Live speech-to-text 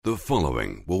The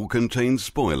following will contain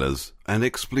spoilers and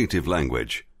expletive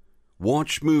language.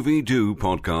 Watch Movie Do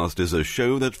podcast is a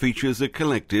show that features a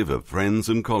collective of friends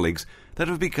and colleagues that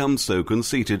have become so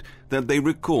conceited that they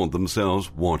record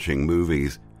themselves watching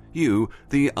movies. You,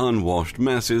 the unwashed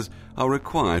masses, are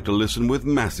required to listen with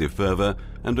massive fervor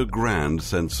and a grand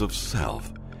sense of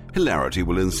self. Hilarity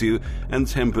will ensue and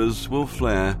tempers will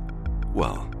flare.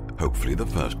 Well, hopefully the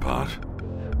first part.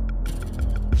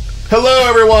 Hello,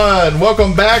 everyone.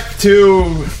 Welcome back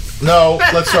to... No,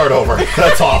 let's start over.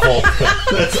 That's awful.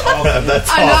 That's awful. That's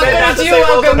I'm not going to do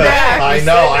welcome back. I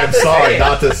know. I'm sorry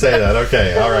not to say that.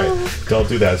 Okay, all right. Don't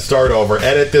do that. Start over.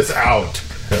 Edit this out.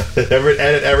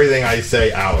 Edit everything I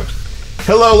say out.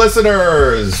 Hello,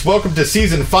 listeners. Welcome to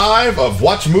Season 5 of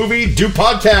Watch Movie Do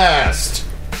Podcast.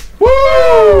 Woo!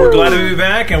 We're glad to be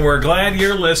back, and we're glad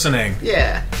you're listening.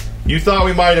 Yeah. You thought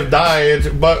we might have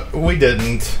died, but we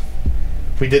didn't.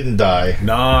 We didn't die.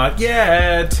 Not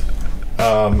yet.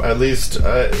 At least,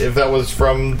 if that was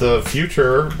from the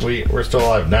future, we're still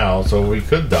alive now, so we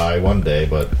could die one day,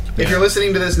 but... If you're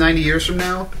listening to this 90 years from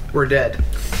now, we're dead.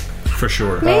 For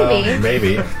sure.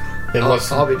 Maybe.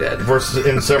 Unless I'll be dead. We're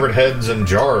in severed heads and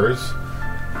jars.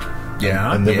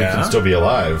 Yeah. And then we can still be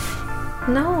alive.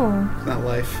 No. It's not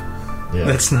life. Yeah.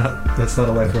 That's not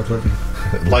a life worth living.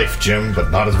 Life, Jim, but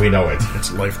not as we know it.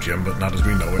 It's life, Jim, but not as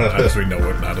we know it. Not as we know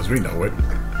it. Not as we know it.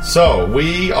 So,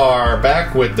 we are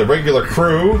back with the regular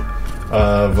crew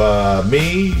of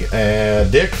me,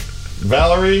 Dick,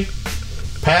 Valerie,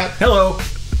 Pat. Hello.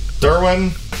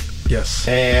 Derwin. Yes.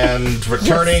 And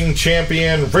returning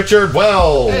champion, Richard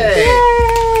Wells. Hey!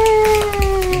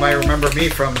 You might remember me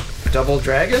from Double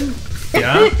Dragon?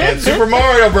 Yeah. And Super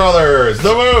Mario Brothers,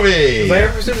 the movie. Was I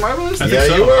ever Super Mario Brothers? I think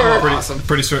so. You were.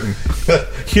 Pretty certain.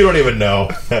 You don't even know.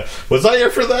 Was I here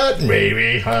for that?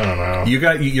 Maybe. I don't know. You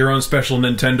got your own special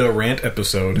Nintendo rant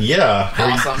episode. Yeah.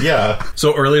 Awesome. Yeah.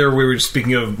 So earlier we were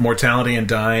speaking of mortality and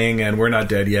dying, and we're not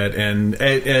dead yet. And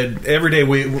every day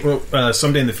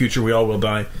someday in the future we all will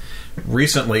die.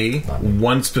 Recently,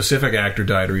 one specific actor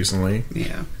died recently.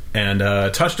 Yeah. And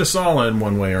touched us all in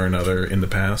one way or another in the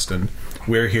past, and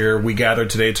we're here. We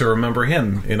gathered today to remember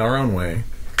him in our own way.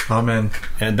 Amen.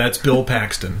 And that's Bill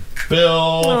Paxton.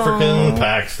 Bill frickin'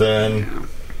 Paxton.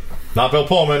 Not Bill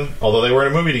Pullman, although they were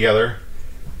in a movie together.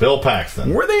 Bill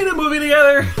Paxton. Were they in a movie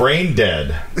together? Brain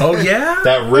Dead. Oh, yeah?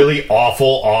 That really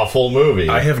awful movie.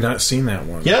 I have not seen that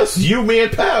one. Yes, you, me,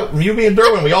 and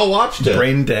Derwin, we all watched it.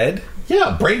 Brain Dead?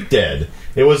 Yeah, Brain Dead.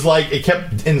 It was like, it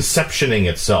kept inceptioning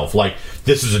itself. Like,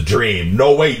 this is a dream.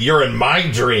 No, wait, you're in my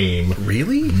dream.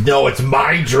 Really? No, it's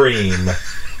my dream.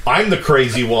 I'm the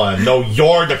crazy one. No,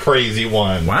 you're the crazy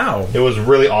one. Wow. It was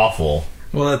really awful.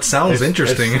 Well, that sounds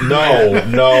interesting.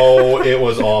 No, it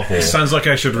was awful. Sounds like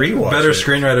I should rewatch Better it.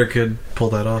 screenwriter could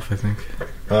pull that off, I think.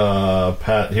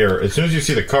 Pat, here, as soon as you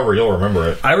see the cover, you'll remember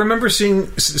it. I remember seeing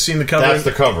the cover. That's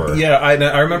the cover. Yeah,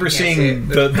 I remember seeing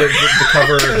the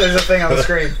cover. There's a thing on the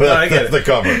screen. I get That's the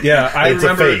cover. Yeah, it's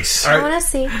remember, a face. I want to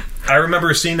see. I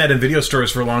remember seeing that in video stores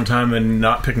for a long time and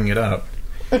not picking it up.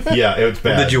 Yeah, it was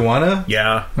bad. Did you wanna?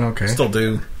 Yeah. Okay. Still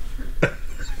do.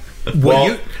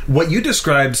 Well, What you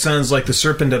described sounds like The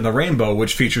Serpent and the Rainbow,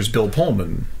 which features Bill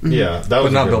Pullman. Yeah, that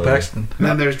was But not a good Bill movie. Paxton. And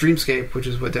then there's Dreamscape, which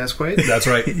is what Dennis Quaid. That's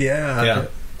right. Yeah.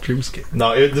 Dreamscape.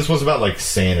 No, this was about like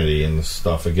sanity and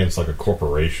stuff against like a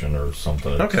corporation or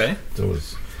something. Okay. It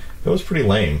was pretty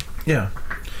lame. Yeah.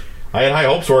 I had high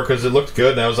hopes for it because it looked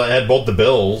good, and I had both the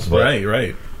bills. But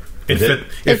Right. It did-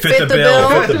 fit the the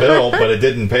bill. It fit the bill, but it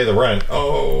didn't pay the rent.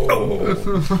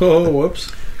 Oh,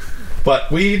 whoops.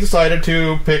 But we decided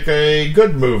to pick a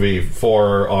good movie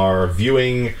for our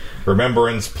viewing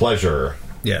remembrance pleasure.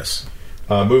 Yes.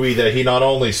 A movie that he not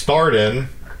only starred in,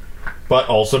 but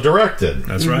also directed.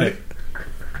 That's right.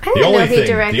 I didn't know he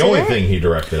directed The only it. thing he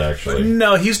directed, actually.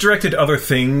 No, he's directed other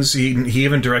things. He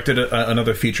even directed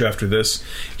another feature after this.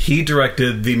 He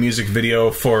directed the music video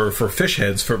for Fish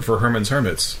Heads for Herman's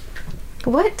Hermits.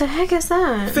 What the heck is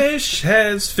that? Fish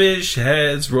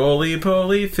heads,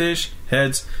 roly-poly fish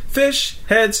heads,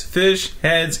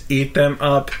 eat them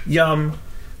up, yum.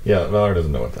 Yeah, Valerie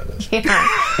doesn't know what that is. Yeah.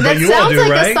 That you all sounds do, like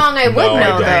right? a song I would No, I know,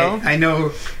 don't.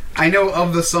 though. I know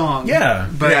of the song. Yeah.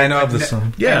 But Yeah, I know of the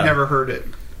song. Yeah. I've never heard it.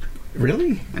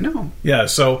 Really? I know. Yeah,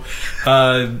 so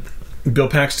Bill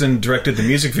Paxton directed the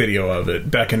music video of it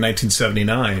back in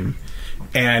 1979,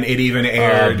 and it even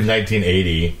aired...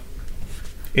 1980.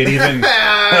 It even...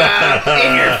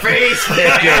 In your face,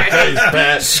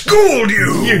 Pat. Schooled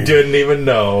you! You didn't even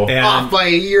know. And off by a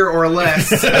year or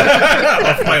less.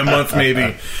 off by a month,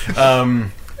 maybe.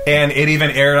 And it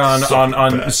even aired on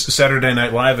Saturday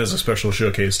Night Live as a special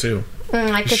showcase, too.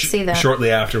 I could see that.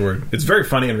 Shortly afterward. It's very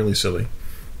funny and really silly.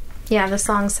 Yeah, the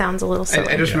song sounds a little silly.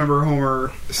 I just remember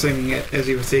Homer singing it as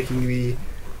he was taking the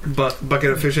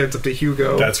bucket of fish heads up to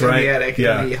Hugo. That's in right. the attic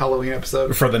in the Halloween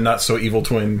episode. For the not so evil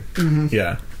twin.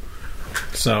 Yeah.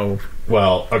 So.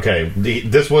 Well, okay.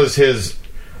 This was his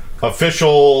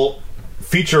official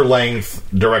feature-length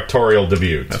directorial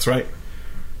debut. That's right.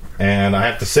 And I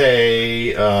have to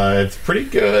say, it's pretty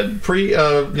good.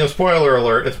 Spoiler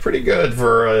alert, it's pretty good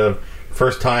for a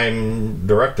first-time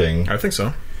directing. I think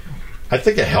so. I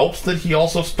think it helps that he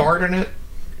also starred in it,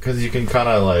 because you can kind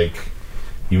of,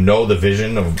 the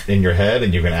vision in your head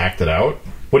and you can act it out.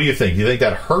 What do you think? Do you think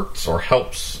that hurts or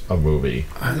helps a movie?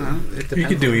 I don't know. It You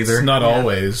could do either. It's not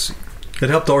always. It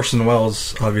helped Orson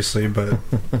Welles, obviously, but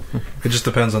it just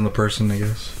depends on the person, I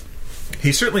guess.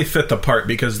 He certainly fit the part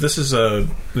because this is a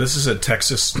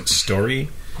Texas story,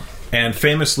 and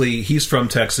famously, he's from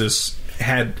Texas.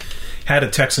 Had a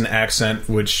Texan accent,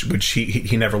 which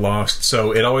he never lost.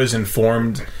 So it always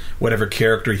informed whatever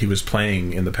character he was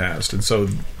playing in the past, and so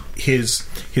his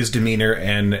demeanor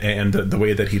and the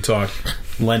way that he talked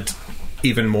lent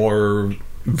even more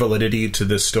validity to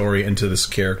this story and to this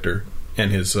character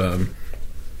and his.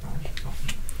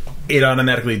 It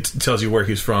automatically tells you where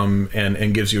he's from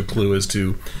and gives you a clue as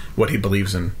to what he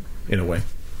believes in a way.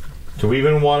 Do we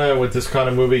even want to, with this kind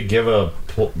of movie, give a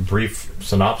brief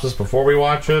synopsis before we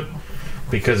watch it?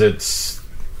 Because it's...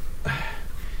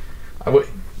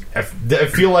 I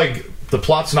feel like the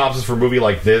plot synopsis for a movie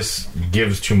like this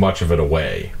gives too much of it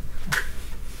away.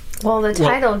 Well, the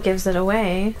title gives it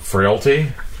away.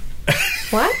 Frailty?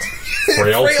 What?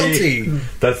 Frailty?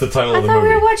 That's the title of the I thought movie.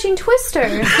 we were watching Twister.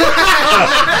 No!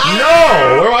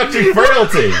 We're watching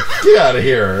Frailty! Get out of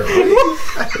here.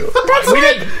 That's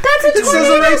a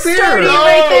tornado starting No,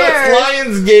 right there. it's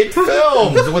Lionsgate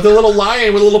Films with a little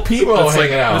lion with a little Peebo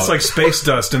hanging out. It's like space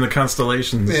dust in the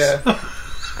constellations. Yeah.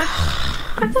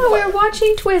 I thought we were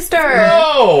watching Twister.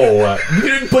 No! You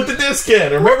didn't put the disc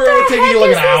in. Remember, it would take you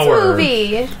like an hour.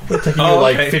 It would take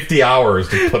you 50 hours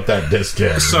to put that disc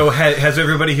in. So has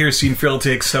everybody here seen Frailty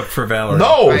except for Valerie?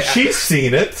 No, she's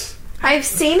seen it. I've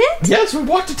seen it? Yes, we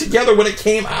watched it together when it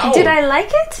came out. Did I like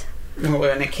it?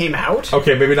 When it came out?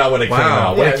 Okay, maybe not when it came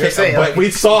out. When Yeah, it came, say, but we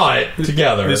saw it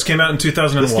together. This came out in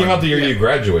 2001. This came out the year you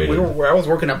graduated. I was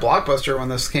working at Blockbuster when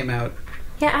this came out.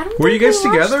 Yeah, I don't Were you think guys we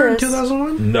watched together in this.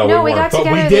 2001? No, No, we we weren't. got But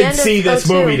together we at the did end see of this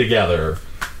 02. movie together.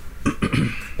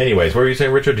 Anyways, what were you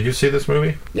saying, Richard? Did you see this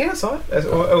movie? Yeah, I saw it. It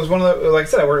was one of the, like I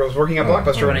said, I was working at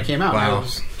Blockbuster when it came out. Wow. I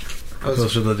was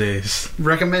Those are the days.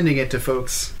 recommending it to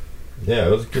folks.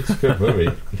 Yeah, it's a good movie.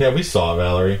 Yeah, we saw it,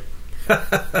 Valerie.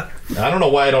 I don't know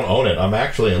why I don't own it. I'm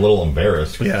actually a little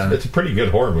embarrassed. Yeah. It's a pretty good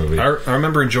horror movie. I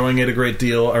remember enjoying it a great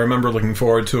deal. I remember looking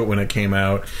forward to it when it came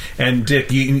out. And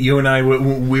Dick, you and I,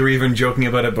 we were even joking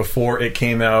about it before it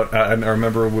came out. I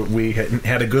remember we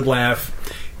had a good laugh.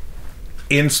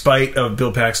 In spite of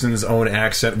Bill Paxton's own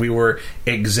accent, we were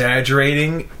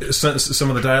exaggerating some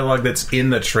of the dialogue that's in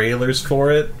the trailers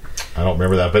for it. I don't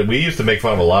remember that, but we used to make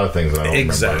fun of a lot of things that I don't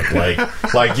Exactly. remember.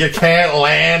 Like you can't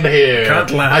land here.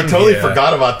 Can't land I totally here.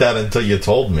 forgot about that until you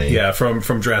told me. Yeah, from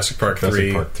Jurassic Park 3.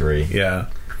 Jurassic Park 3. Yeah.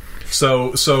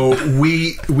 So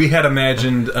we had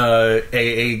imagined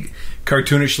a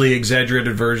cartoonishly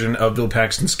exaggerated version of Bill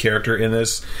Paxton's character in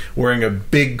this, wearing a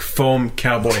big foam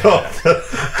cowboy hat.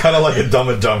 Kind of like a Dumb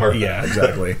and Dumber. Yeah,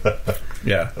 exactly.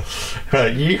 Yeah.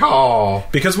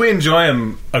 Yeehaw! Because we enjoy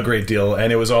him a great deal,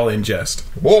 and it was all in jest.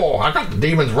 Whoa! I got the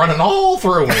demons running all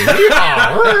through me.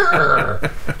 Yeehaw!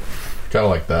 Kind of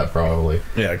like that, probably.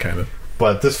 Yeah, kind of.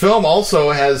 But this film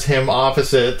also has him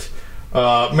opposite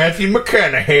Matthew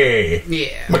McConaughey.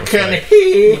 Yeah.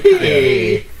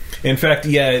 McConaughey. In fact,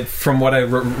 yeah, from what I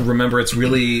remember, it's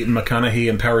really McConaughey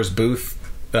and Powers Booth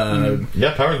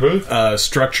Yeah, Powers Booth.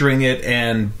 structuring it,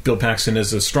 and Bill Paxton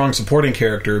is a strong supporting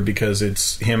character because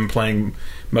it's him playing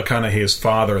McConaughey's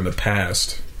father in the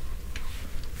past.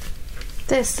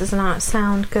 This does not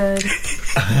sound good.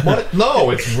 What? No,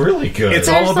 it's really good. It's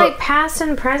There's all about- like past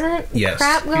and present Yes.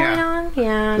 crap going Yeah. on.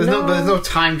 Yeah, There's no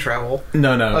time travel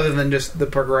No. other than just the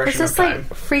Is progression this of time.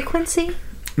 like frequency?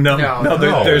 No, No.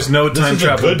 there's no This time is a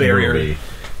travel good barrier. movie.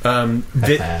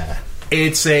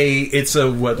 It's a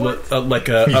like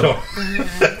a You know,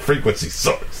 frequency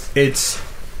source. it's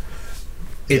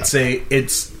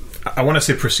I want to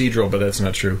say procedural, but that's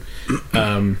not true.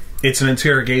 It's an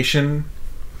interrogation,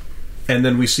 and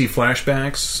then we see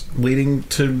flashbacks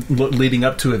leading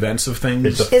up to events of things.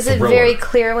 It's a Is it thriller. very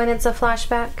clear when it's a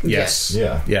flashback? Yes,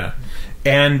 Yeah.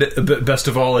 and best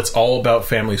of all, it's all about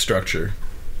family structure.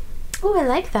 Oh, I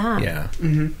like that. Yeah,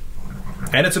 and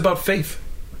it's about faith.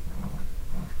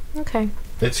 Okay.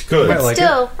 It's good. Might like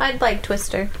Still, I'd like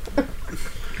Twister.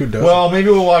 Who does? Well, maybe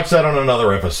we'll watch that on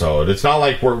another episode. It's not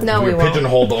like we're we won't.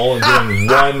 pigeonholed to only doing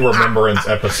one remembrance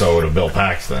episode of Bill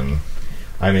Paxton.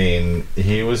 I mean,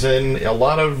 he was in a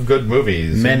lot of good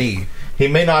movies. Many. He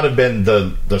may not have been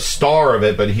the star of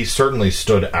it, but he certainly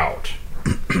stood out.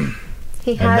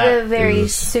 He And had that a very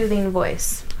is- soothing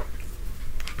voice.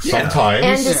 Sometimes.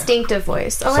 And distinctive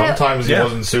voice. Oh, Sometimes he Yeah.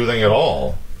 wasn't soothing at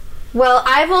all. well,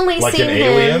 I've only Like seen in him.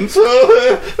 Aliens.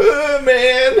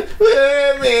 Man.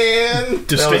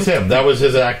 That was him. That was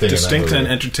his acting. Distinct in and that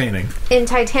movie. entertaining. In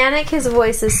Titanic, his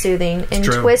voice is soothing. In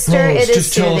true. Twister, it is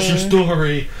just tell us your soothing.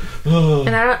 story.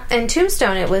 And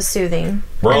Tombstone, it was soothing.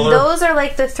 Brother. And those are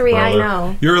like the three Brother. I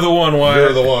know. You're the one, Wyatt.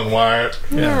 You're the one, Wyatt.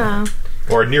 Yeah.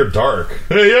 Or Near Dark.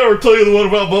 Hey, you ever tell you the one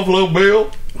about Buffalo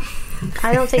Bill?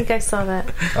 I don't think I saw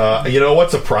that. You know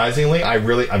what? Surprisingly,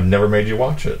 I've never made you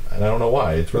watch it, and I don't know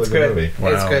why. It's a really good movie. Wow.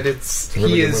 It's good. a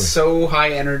really He good is movie. so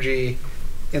high energy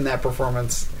in that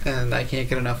performance, and I can't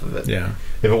get enough of it. Yeah.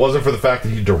 If it wasn't for the fact that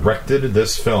he directed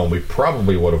this film, we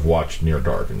probably would have watched Near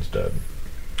Dark instead.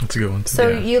 That's a good one. So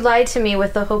Yeah. you lied to me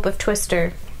with the hope of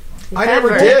Twister. I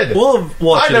never Ever. did. We'll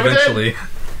watch I it never did. eventually.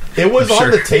 It was I'm on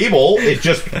sure. the table. It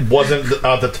just wasn't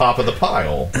at the top of the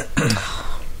pile.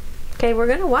 Okay, we're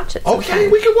gonna watch it. Okay,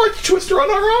 sometime. we can watch Twister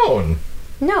on our own.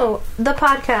 No, the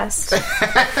podcast.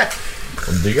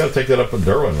 You got to take that up with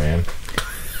Derwin, man.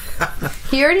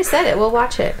 He already said it. We'll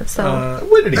watch it. So,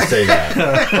 When did he say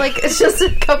that? like, it's just a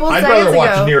couple I'd seconds rather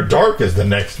watch ago. Near Dark as the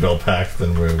next Bill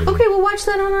Paxton movie. Okay, we'll watch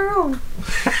that on our own.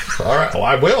 All right. Well,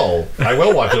 I will. I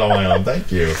will watch it on my own.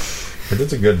 Thank you. But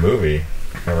it's a good movie.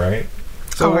 All right.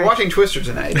 So we're Alright. watching Twister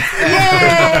tonight.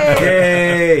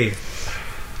 Yay! Yay!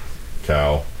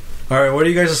 Cow. All right, what are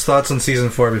you guys' thoughts on season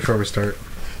 4 before we start?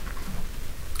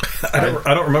 I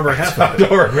don't remember half I of it.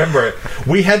 don't remember it.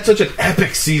 We had such an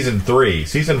epic season 3.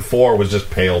 Season 4 was just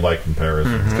pale by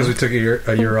comparison. Because we took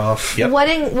a year off. Yep.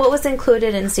 What was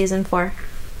included in season 4?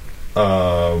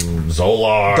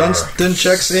 Zolar. Dunstan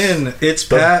checks in. It's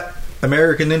Pat,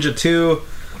 American Ninja 2,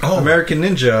 American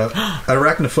Ninja,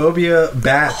 Arachnophobia,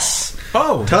 Bats,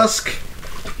 Oh. Tusk,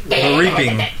 The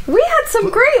Reaping. We had some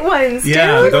great ones,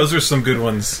 Yeah, dude. those are some good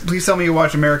ones. Please tell me you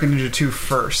watched American Ninja 2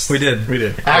 first. We did. We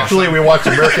did. Actually, we watched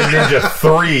American Ninja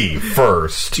 3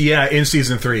 first. Yeah, in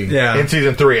season 3. Yeah. In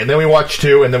season 3. And then we watched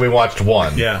 2, and then we watched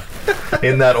 1. Yeah.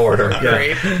 In that order.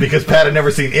 Great. Because Pat had never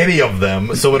seen any of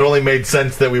them, so it only made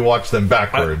sense that we watched them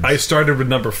backwards. I started with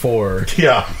number 4.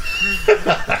 Yeah.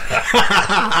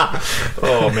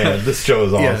 Oh, man. This show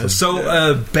is awesome. Yeah.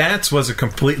 So, Bats was a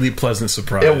completely pleasant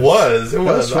surprise. It was. It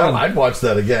was. was fun. I'd watch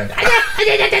that again.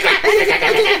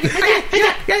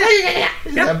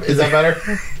 Is that better?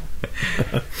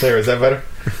 Sarah, is that better?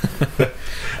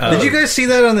 Did you guys see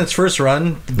that on its first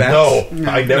run? Bats? No,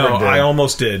 I never No, did. I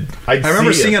almost did. I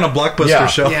remember seeing it on a Blockbuster Yeah.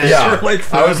 show. Yeah. Yeah,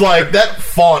 Like, I was like, that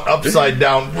font upside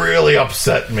down really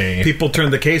upset me. People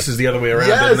turned the cases the other way around,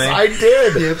 Yes, didn't they? I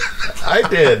did. I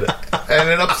did, and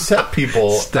it upset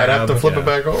people. I'd have to flip Yeah. it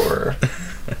back over.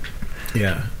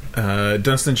 Yeah.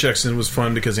 Dunstan checks in was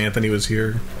fun because Anthony was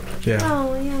here. yeah.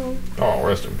 Oh, yeah. Oh,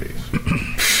 rest in peace.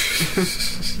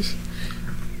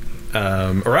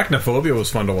 Arachnophobia was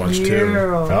fun to watch too.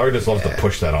 Valerie just loves to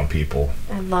push that on people.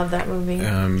 I love that movie.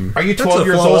 Are you That's 12 a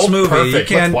years flawless old? movie. Perfect.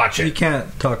 You can't, Let's watch You it.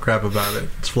 can't talk crap about it.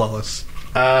 It's flawless.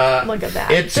 Look at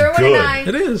that. It's Derwin good. and I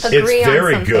It is. agree It's on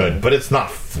very something. good, but it's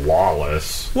not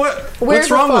flawless. What? Where's What's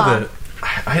the wrong flaw? with it?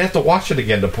 I have to watch it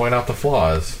again to point out the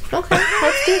flaws. Okay,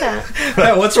 let's do that.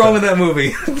 Yeah, what's wrong with that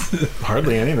movie?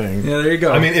 Hardly anything. Yeah, there you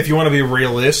go. I mean, if you want to be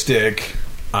realistic,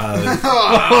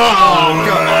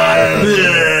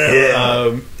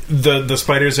 the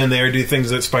spiders in there do things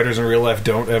that spiders in real life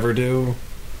don't ever do.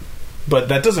 But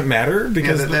that doesn't matter Yeah,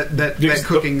 because that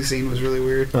cooking scene was really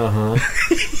weird. yeah,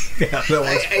 that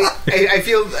was. I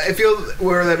feel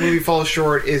where that movie falls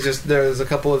short is just there's a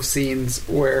couple of scenes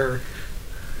where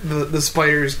the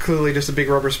spider is clearly just a big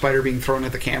rubber spider being thrown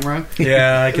at the camera.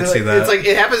 Yeah, I can see that. It's like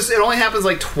it happens. It only happens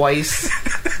like twice,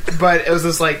 but it was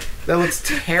just like that looks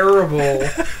terrible.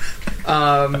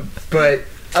 But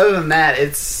other than that,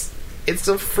 it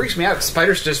still freaks me out.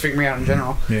 Spiders just freak me out in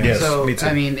general. Yeah. Yes, So me too.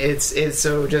 I mean, it's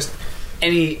so just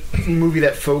any movie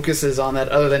that focuses on that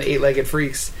other than Eight-Legged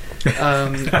Freaks is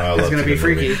love going to be that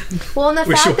freaky. movie. Well, and the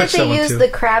We should fact that watch that they one, used too. the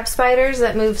crab spiders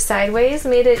that move sideways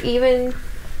made it even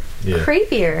Yeah.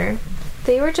 creepier.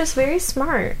 They were just very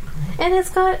smart. And it's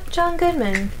got John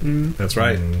Goodman. that's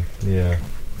right. Yeah.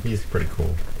 He's pretty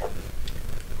cool.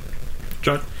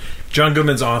 John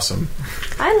Goodman's awesome.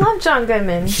 I love John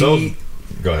Goodman. So,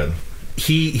 go ahead.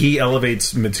 He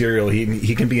elevates material.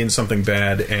 He can be in something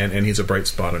bad, and he's a bright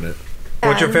spot in it.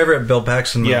 What's your favorite Bill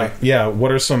Paxton movie? Yeah.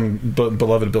 What are some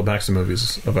beloved Bill Paxton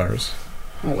movies of ours?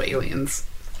 Well, Aliens.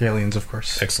 Aliens, of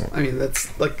course. Excellent. I mean, that's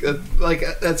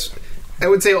that's. I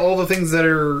would say all the things that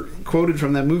are quoted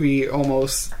from that movie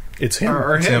almost It's him.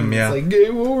 are him. him, yeah. It's like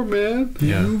game over, man.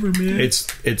 Yeah. Game over, man.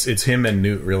 It's him and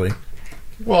Newt, really,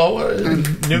 Well,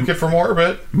 Nuke it from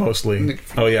orbit. mostly.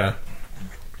 Oh yeah,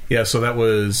 yeah. So that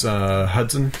was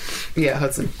Hudson, Yeah,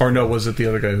 Hudson. or no? Was it the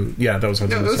other guy? Who? Yeah, that was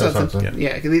Hudson. No, it was That's Hudson. Hudson.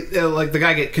 Yeah, 'cause like the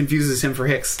guy confuses him for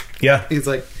Hicks. Yeah, He's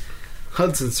like,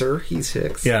 Hudson, sir. He's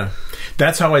Hicks. yeah.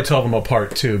 That's how I tell them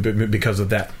apart too, because of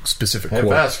that specific Hey,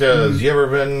 quote. Vasquez, you ever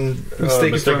been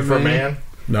mistaken for a man?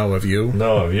 No, have you?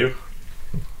 No, have you?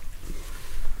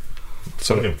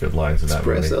 So many good lines in that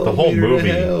movie. Express The whole elevator to movie,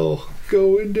 hell,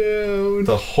 going down.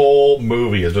 the whole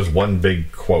movie is just one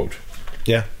big quote.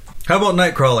 Yeah. How about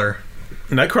Nightcrawler?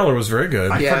 Nightcrawler was very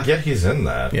good. I Yeah. forget he's in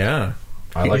that. Yeah.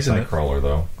 I like He's in it. Nightcrawler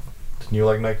though. Didn't you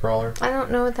like Nightcrawler? I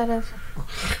don't know what that is.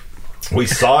 We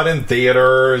saw it in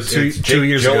theaters. It's Jake 2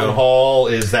 years ago.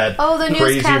 Gyllenhaal is that Oh, the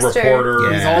crazy newscaster.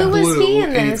 reporter. Yeah. He's all Who was blue he in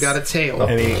and he's this? got a tail.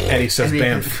 And he says And he-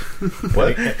 Banff.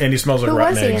 What? And he smells like Who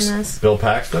rotten was he eggs. in this? Bill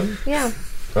Paxton? Yeah.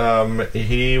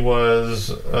 He was.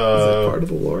 Is that part of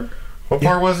the lore? What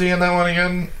part was he in that one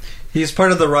again? He's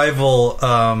part of the rival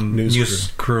News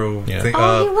news crew. Yeah. thing.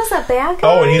 Oh, he was a bad guy?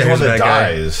 Oh, and he's Yeah, the one he's that that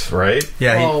guy. dies, right?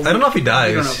 Yeah, Well, I don't know if he dies.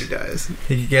 You don't know if he dies.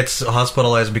 He gets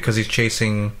hospitalized because he's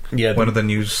chasing Yeah, one of the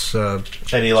news. And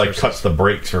he like cuts the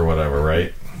brakes or whatever,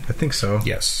 right? I think so.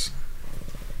 Yes.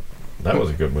 That was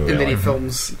a good movie. And then I he liked it.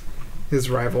 films his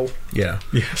rival. Yeah.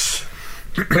 Yes,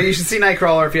 But you should see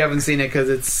Nightcrawler if you haven't seen it because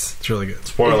it's it's really good.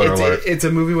 Spoiler alert. it's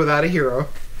a movie without a hero.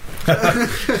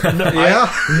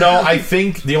 Yeah, No, I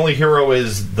think the only hero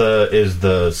is the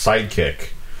sidekick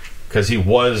because he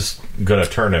was gonna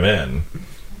turn him in,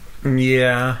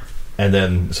 Yeah. and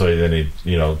then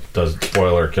he does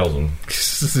spoiler kills him.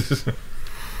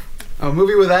 A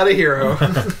movie without a hero.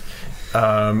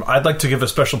 I'd like to give a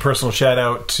special personal shout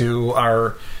out to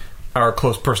our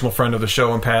close personal friend of the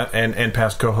show and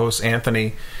past co-host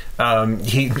Anthony.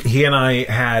 He and I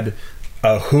had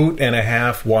a hoot and a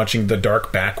half watching The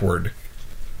Dark Backward,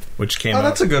 which came out. oh,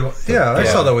 that's a good one. Yeah, I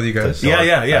saw that with you guys. The Dark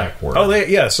Backward. Oh,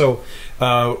 yeah. So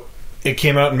it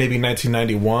came out in maybe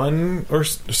 1991 or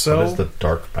so. What is the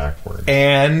Dark Backward?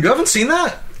 And You haven't seen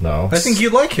that? No, I think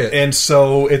you'd like it. and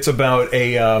so it's about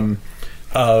a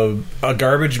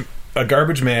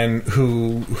garbage man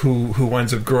who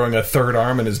winds up growing a third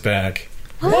arm in his back.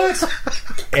 what?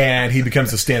 And he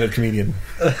becomes a stand-up comedian.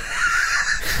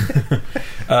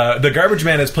 The garbage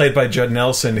man is played by Judd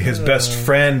Nelson. His best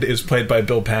friend is played by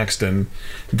Bill Paxton.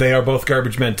 They are both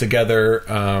garbage men together,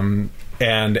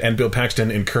 and Bill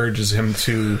Paxton encourages him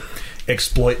to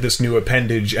exploit this new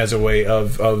appendage as a way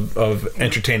of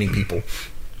entertaining people.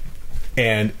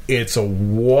 And it's a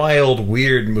wild,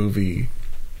 weird movie,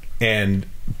 and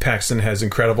Paxton has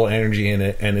incredible energy in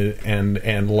it,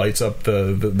 and lights up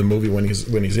the movie when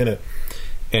he's in it,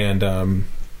 and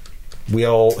we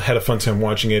all had a fun time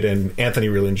watching it, and Anthony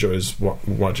really enjoys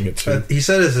watching it too. He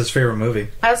said it's his favorite movie.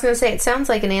 I was going to say, it sounds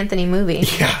like an Anthony movie.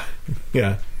 Yeah.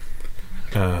 Yeah.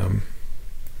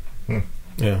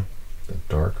 The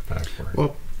Dark Backward.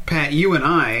 Well, Pat, you and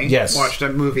I Yes. watched a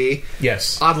movie,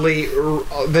 Yes. oddly,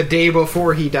 the day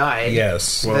before he died.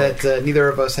 Yes. That neither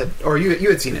of us had, or you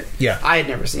had seen it. Yeah. I had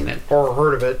never seen it or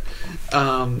heard of it.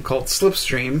 Called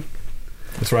Slipstream,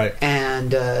 That's right.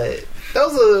 and that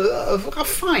was a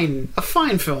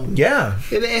fine film. Yeah.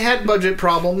 It had budget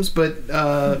problems, but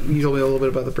you told me a little bit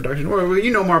about the production. Or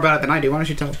you know more about it than I do. Why don't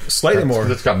you tell? Slightly more.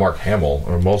 It's got Mark Hamill.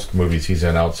 Or most movies he's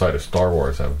in outside of Star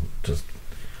Wars have just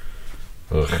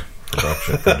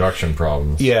production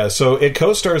problems. Yeah, so it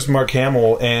co-stars Mark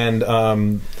Hamill,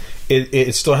 and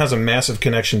it still has a massive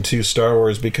connection to Star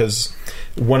Wars because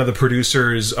one of the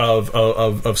producers of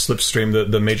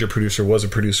Slipstream, the major producer, was a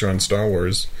producer on Star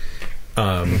Wars.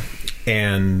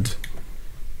 And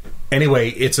anyway,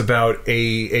 it's about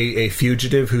a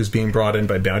fugitive who's being brought in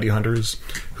by bounty hunters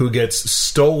who gets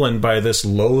stolen by this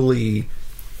lowly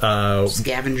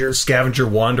scavenger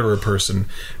wanderer person.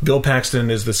 Bill Paxton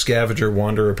is the scavenger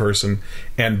wanderer person,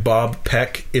 and Bob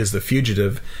Peck is the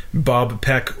fugitive. Bob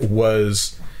Peck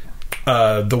was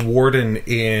the warden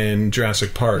in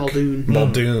Jurassic Park,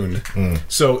 Muldoon.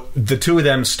 So the two of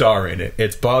them star in it.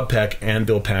 It's Bob Peck and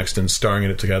Bill Paxton starring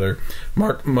in it together.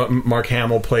 Mark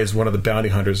Hamill plays one of the bounty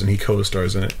hunters, and he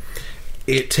co-stars in it.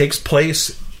 It takes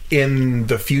place in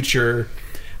the future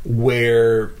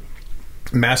where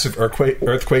massive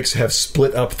earthquakes have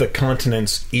split up the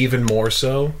continents even more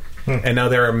so, and now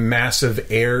there are massive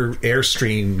air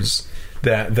streams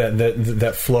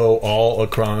that flow all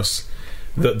across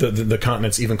the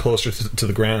continents even closer to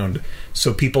the ground.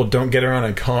 So people don't get around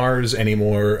in cars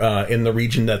anymore. In the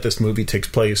region that this movie takes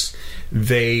place,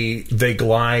 they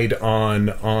glide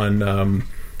on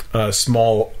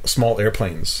small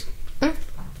airplanes.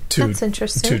 That's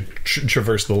interesting. To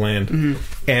traverse the land.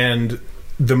 And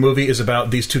the movie is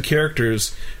about these two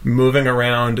characters moving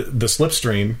around the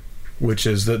slipstream, which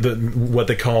is the what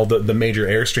they call the major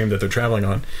airstream that they're traveling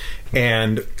on,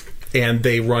 and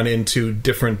they run into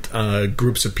different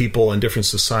groups of people and different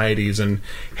societies, and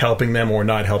helping them or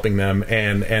not helping them,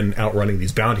 and outrunning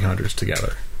these bounty hunters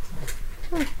together.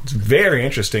 It's very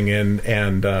interesting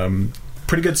and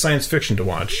pretty good science fiction to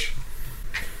watch.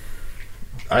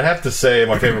 I'd have to say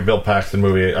my favorite Bill Paxton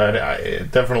movie, I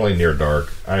definitely Near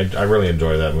Dark. I really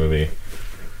enjoy that movie.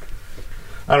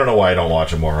 I don't know why I don't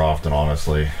watch it more often,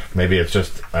 honestly. Maybe it's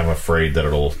just I'm afraid that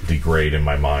it'll degrade in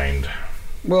my mind.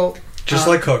 Well, Just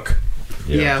like Hook.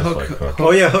 Yeah, just Hook. like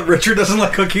Oh yeah, Richard doesn't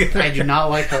like Hook either. I do not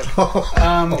like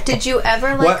Hook. Did you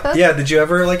ever like What? Hook? Yeah, did you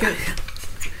ever like it?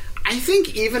 I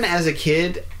think even as a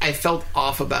kid, I felt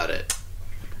off about it.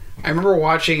 I remember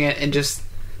watching it and just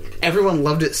everyone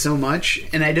loved it so much,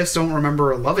 and I just don't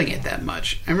remember loving it that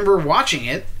much. I remember watching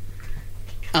it.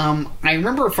 I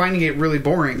remember finding it really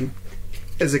boring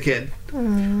as a kid.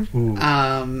 And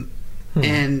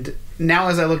now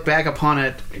as I look back upon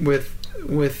it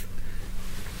with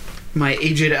my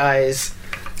aged eyes,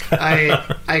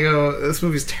 I go, this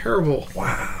movie's terrible.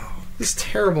 Wow. It's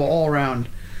terrible all around.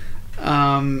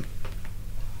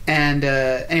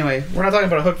 Anyway, we're not talking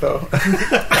about a Hook, though.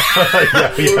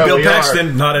 Bill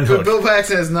Paxton, not in Hook. Bill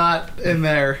Paxton is not in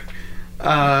there.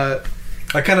 I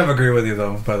kind of agree with you,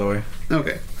 though, by the way.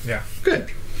 Okay. Yeah. Good.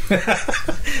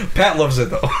 Pat loves it,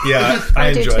 though. Yeah,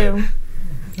 I do enjoy too.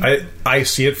 it. I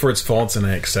see it for its faults and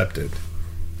I accept it.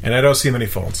 And I don't see many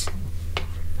faults.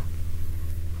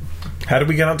 How did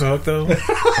we get onto Hook, though?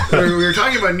 We were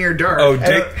talking about Near Dark. Oh,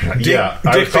 Dick I was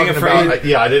being talking afraid. about.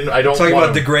 I don't Talking want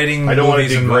about degrading I don't want to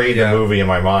movies and- degrade yeah. the movie in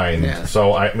my mind. Yeah.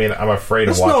 So I'm afraid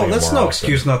of watching it That's more no often.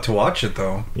 excuse not to watch it,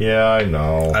 though. Yeah, I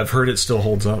know. I've heard it still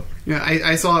holds up. Yeah,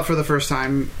 I saw it for the first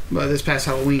time this past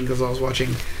Halloween because I was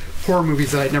watching horror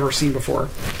movies that I'd never seen before.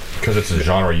 Because it's a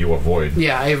genre you avoid.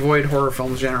 Yeah, I avoid horror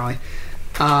films generally.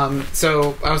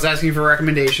 So I was asking for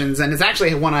recommendations, and it's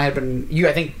actually one I had been.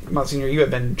 I think Monsignor, you had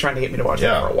been trying to get me to watch it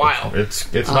for a while.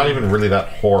 It's not even really that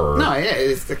horror. No, yeah,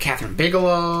 it's the Catherine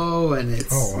Bigelow, and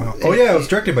it's Oh, wow. It was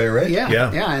directed by you, right? yeah,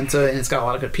 and it's got a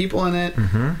lot of good people in it.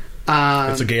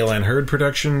 It's a Galen Hurd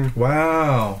production.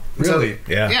 Wow. Really?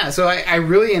 Yeah. So I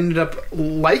really ended up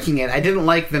liking it. I didn't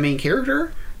like the main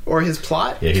character or his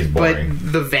plot. Yeah, he's boring.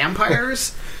 But the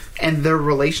vampires and their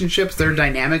relationships, their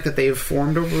dynamic that they've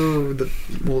formed over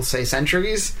we'll say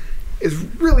centuries, is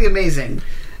really amazing.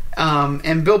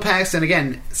 And Bill Paxton,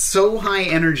 again, so high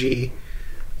energy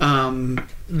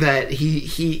that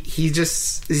he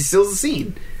steals the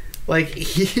scene. Like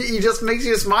he just makes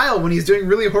you smile when he's doing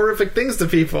really horrific things to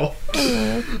people.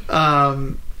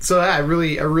 So yeah, I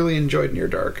really enjoyed Near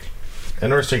Dark.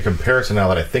 Interesting comparison now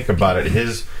that I think about it.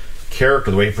 His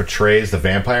character, the way he portrays the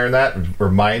vampire in that,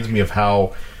 reminds me of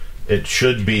how it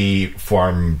should be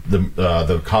from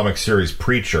the comic series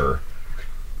Preacher.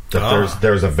 That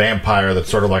there's a vampire that's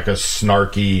sort of like a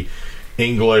snarky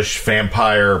English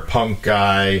vampire punk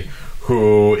guy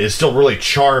who is still really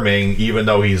charming, even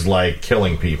though he's like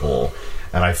killing people.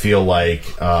 And I feel like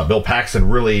Bill Paxton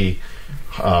really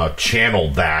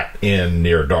channeled that in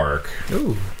Near Dark.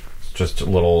 Ooh, Just a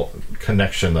little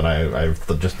connection that I've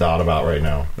just thought about right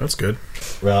now. that's good.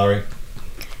 Valerie?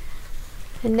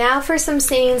 And now for some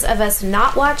scenes of us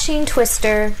not watching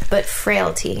Twister, but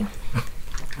Frailty.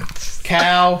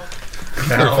 Cow.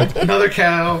 Another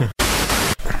cow.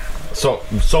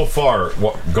 So far,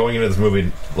 going into this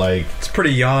movie, like, It's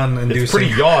pretty yawn-inducing. it's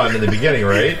pretty yawn in the beginning,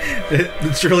 right?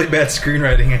 It's really bad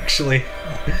screenwriting, actually.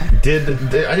 I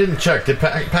didn't check.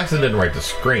 Paxton didn't write the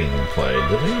screenplay,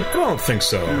 did he? I don't think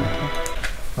so.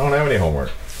 I don't have any homework.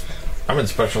 I'm in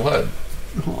special ed.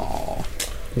 Aww.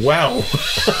 Wow.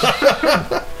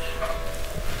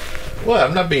 Well,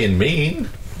 I'm not being mean.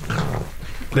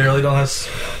 They really don't have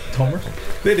homework?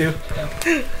 They do.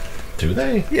 Do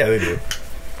they? Yeah, they do.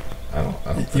 I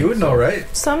don't You would know, right?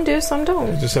 Some do, some They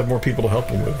don't. just have more people to help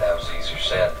them with. That was easier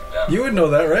said than done. You would know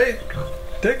that, right?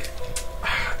 Dick?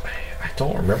 I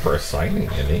don't remember assigning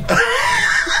any.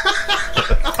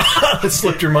 It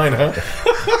slipped your mind, huh?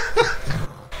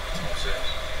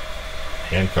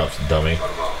 Handcuffs, dummy.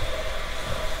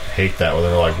 Hate that when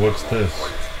they're like, "What's this?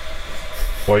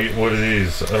 What are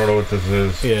these? I don't know what this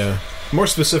is." Yeah. More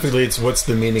specifically, it's what's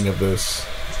the meaning of this?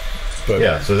 But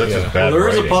Yeah, so that's just bad Well, there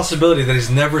is a writing. possibility that he's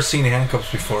never seen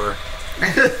handcuffs before.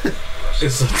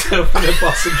 It's a definite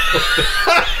possibility.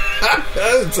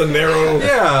 It's a narrow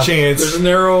chance. There's a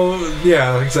narrow...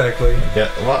 Yeah, exactly.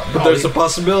 Yeah, well, But there's a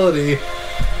possibility.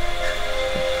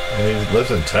 And he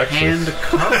lives in Texas.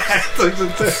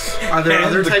 Handcuffs. Are there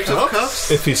other types of cuffs?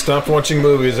 If he stopped watching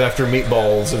movies after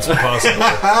Meatballs, it's possible.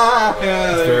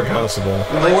 Yeah, It's very possible.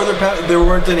 There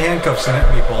weren't any handcuffs in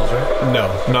Meatballs, right? No,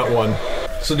 not one.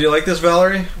 So do you like this,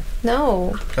 Valerie?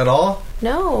 No. At all?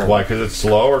 No. Why? Because it's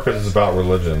slow, or because it's about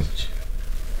religion?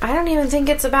 I don't even think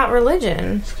it's about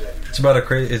religion. It's about a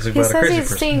crazy. It's He about a says crazy he's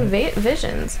person. seeing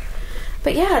visions.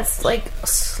 But yeah, it's like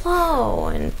slow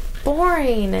and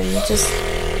boring and just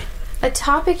a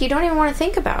topic you don't even want to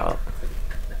think about.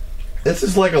 This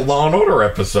is like a Law and Order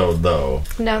episode, though.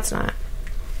 No, it's not.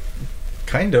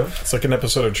 Kind of. It's like an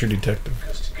episode of True Detective.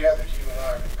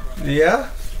 Yeah.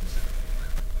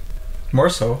 More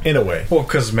so. In a way. Well,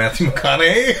 because Matthew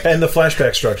McConaughey. And the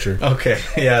flashback structure. Okay.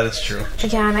 Yeah, that's true.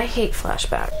 Yeah, and I hate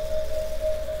flashback.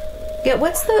 Yeah,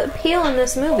 what's the appeal in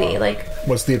this movie? Like,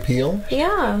 What's the appeal?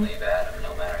 yeah.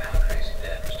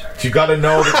 You got to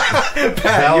know.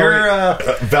 Valerie,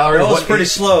 That was what- pretty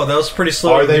slow. That was pretty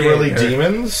slow. Are in the they game really there.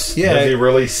 demons? Yeah. Does he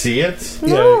really see it?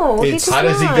 No, he it's- does how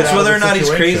does he not. get It's out? whether or the not he's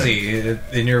situation. crazy,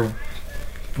 and you're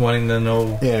wanting to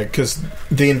know. Yeah, because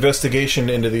the investigation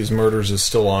into these murders is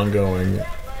still ongoing.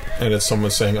 And it's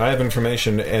someone saying, I have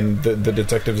information, and the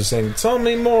detective is saying, tell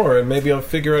me more, and maybe I'll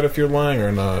figure out if you're lying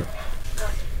or not.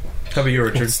 How about you,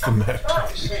 Richard? What's the matter?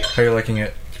 How are you liking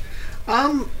it?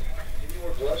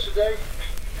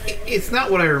 It's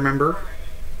not what I remember,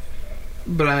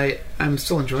 but I'm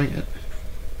still enjoying it.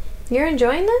 You're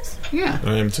enjoying this? Yeah.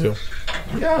 I am too.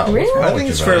 Yeah. Really? what's wrong I with think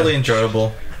you, it's man? fairly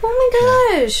enjoyable.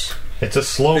 Oh my gosh. It's a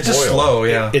slow It's just boil. slow,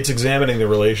 yeah. It's examining the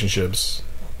relationships.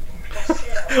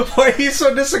 Why are you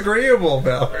so disagreeable,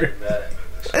 Valerie?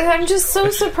 I'm just so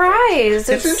surprised.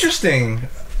 It's interesting.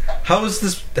 How is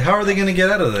this? How are they going to get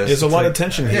out of this? There's a It's lot like- of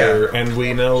tension yeah. here, and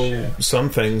we know some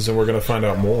things, and we're going to find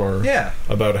out more Yeah.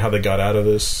 about how they got out of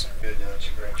this.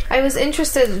 I was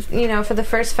interested, for the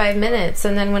first 5 minutes,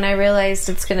 and then when I realized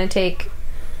it's going to take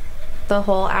the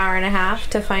whole hour and a half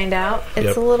to find out, it's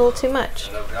Yep. a little too much.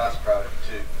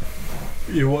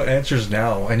 You want answers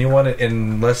now, and you want it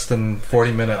in less than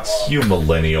 40 minutes. You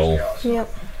millennial. Yep.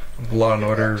 Law and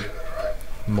Order,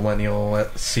 millennial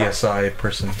CSI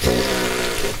person.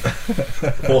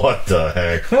 What the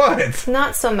heck? What?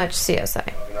 Not so much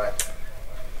CSI.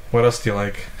 What else do you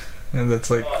like? And that's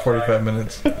like 45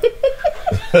 minutes.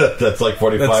 That's like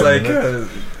 45 That's like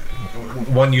minutes.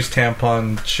 a one-use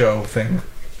tampon show thing.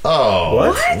 Oh.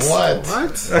 What?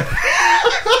 What?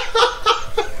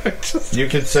 You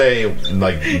could say,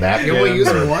 like, napkin only use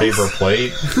them or once? paper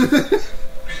plate.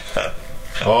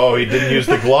 Oh, he didn't use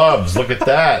the gloves. Look at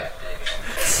that.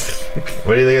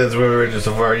 What do you think of this movie, Richard,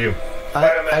 so far? You?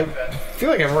 I feel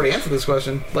like I've already answered this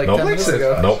question like Nope. 10 minutes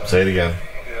ago. Nope, say it again.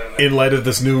 In light of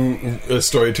this new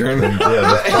story turn, Yeah,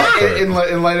 this plot turn. In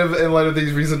light of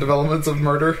these recent developments of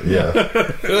murder.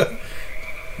 Yeah.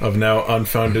 of now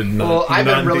unfounded Well, I've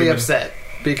been really non-demon- upset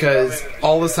because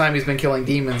all this time he's been killing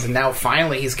demons, and now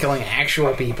finally he's killing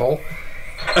actual people.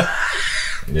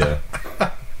 Yeah.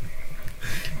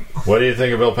 What do you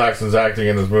think of Bill Paxton's acting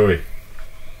in this movie?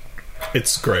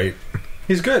 It's great.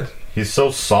 He's good. He's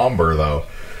so somber, though.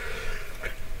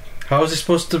 How is he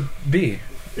supposed to be?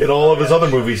 In all of his other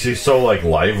movies, he's so, like,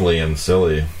 lively and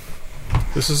silly.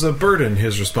 This is a burden,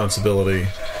 his responsibility.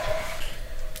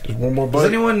 Just one more Does bite.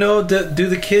 anyone know, do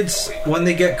the kids, when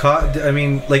they get caught, I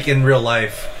mean, like in real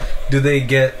life, do they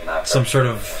get some sort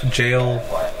of jail,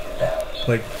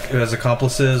 like, as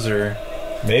accomplices, or...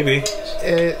 Maybe.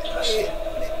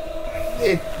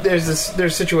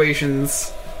 There's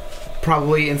situations,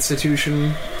 probably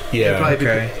institution. Yeah. Probably be-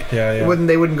 Okay, yeah.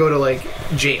 They wouldn't go to like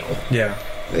jail. Yeah.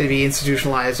 They'd be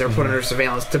institutionalized or put under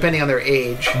surveillance, depending on their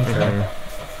age. Okay.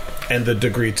 And the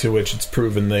degree to which it's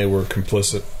proven they were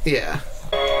complicit. Yeah.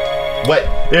 Wait,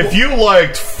 if you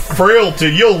liked Frailty,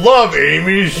 you'll love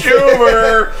Amy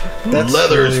Schumer.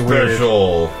 Leather really weird.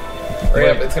 special. Hurry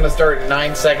up! It's gonna start in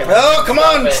 9 seconds. Oh, come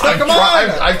on! Come on!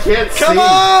 I can't see. Come on!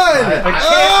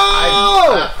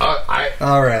 I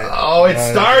All right. Oh, it's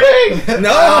starting.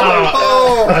 No!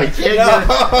 I can't get it.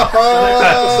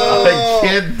 I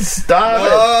can't stop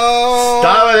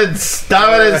it.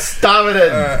 Stop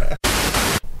it.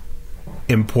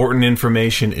 Important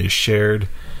information is shared.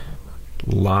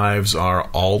 Lives are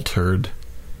altered.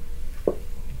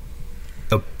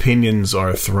 Opinions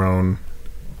are thrown.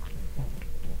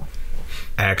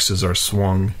 Axes are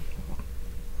swung.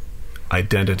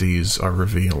 Identities are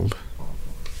revealed.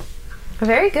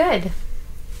 Very good.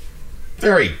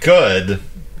 Very good.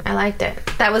 I liked it.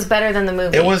 That was better than the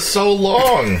movie. It was so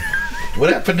long.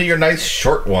 What happened to your nice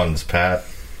short ones, Pat?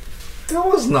 That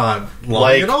was not long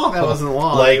Like- at all. That wasn't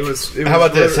long. Like, it was how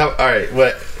about this? All right,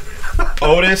 what?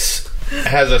 Otis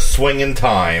has a swinging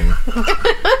time.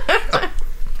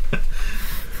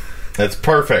 That's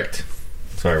perfect.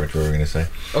 Sorry, what were we going to say?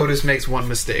 Otis makes one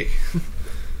mistake.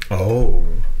 Oh.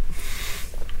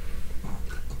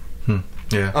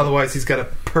 Yeah. Otherwise, he's got a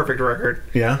perfect record.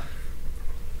 Yeah?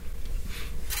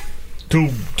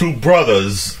 Two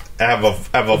brothers have a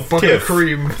Bucket of tiff.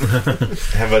 cream.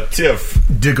 Have a tiff.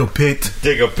 Dig a pit.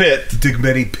 Dig a pit. Dig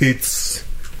many pits.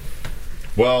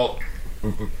 Well,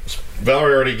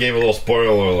 Valerie already gave a little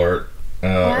spoiler alert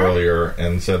earlier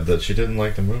and said that she didn't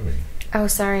like the movie. Oh,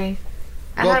 sorry.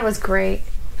 I Well- thought it was great.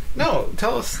 No,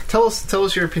 tell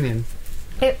us your opinion.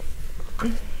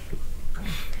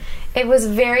 It was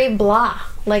very blah.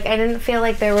 Like, I didn't feel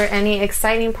like there were any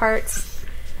exciting parts.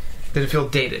 Did it feel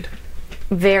dated?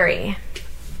 Very.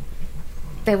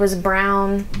 It was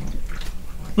brown.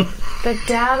 The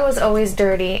dad was always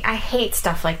dirty. I hate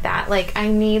stuff like that. Like, I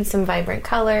need some vibrant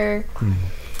color.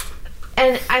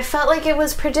 And I felt like it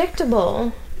was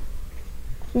predictable.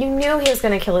 You knew he was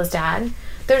going to kill his dad.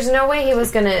 There's no way he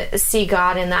was going to see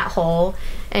God in that hole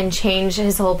and change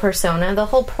his whole persona. The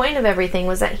whole point of everything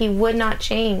was that he would not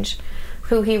change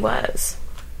who he was.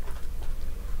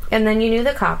 And then you knew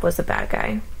the cop was a bad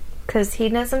guy. Because he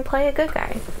doesn't play a good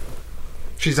guy.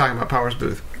 She's talking about Powers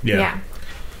Booth. Yeah.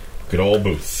 Good old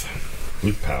Booth.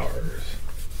 Booth Powers.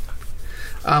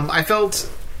 I felt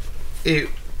it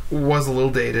was a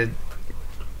little dated,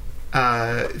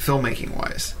 filmmaking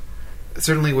wise.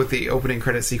 Certainly, with the opening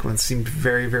credit sequence, seemed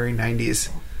very, very 90s.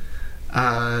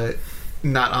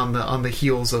 Not on the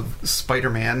heels of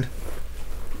Spider-Man.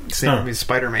 Same movie,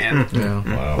 Spider-Man. Yeah.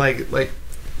 Wow. Like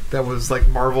that was like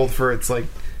marveled for its like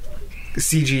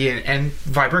CG and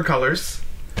vibrant colors.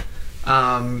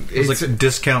 It was like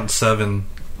Discount 7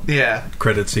 yeah,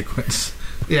 credit sequence.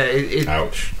 yeah. It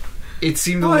Ouch. it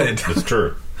seemed What? a little, It's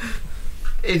true.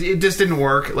 it just didn't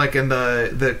work. Like in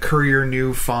the Courier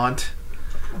New font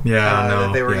Yeah, no.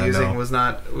 that they were yeah, using no. was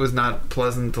not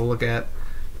pleasant to look at.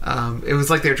 It was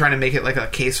like they were trying to make it like a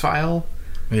case file.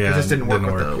 Yeah, It just didn't work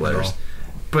with the at letters. all.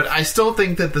 But I still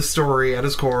think that the story at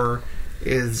its core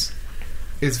is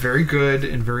very good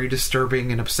and very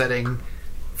disturbing and upsetting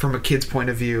from a kid's point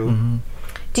of view. Mm-hmm.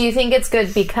 Do you think it's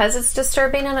good because it's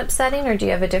disturbing and upsetting, or do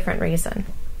you have a different reason?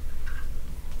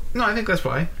 No, I think that's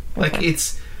why. Like, Okay.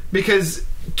 it's because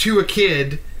to a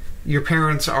kid, your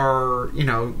parents are,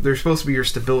 they're supposed to be your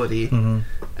stability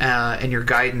and your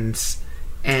guidance.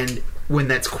 And when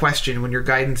that's questioned, when your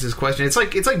guidance is questioned, it's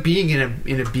like being in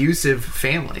an abusive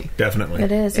family. Definitely.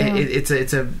 It is. Yeah.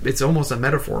 It's almost a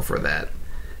metaphor for that.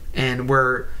 And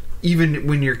where even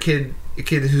when a kid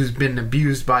who's been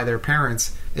abused by their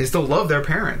parents, they still love their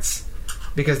parents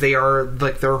because they are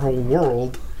like their whole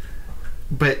world.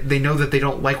 But they know that they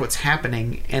don't like what's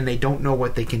happening, and they don't know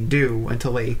what they can do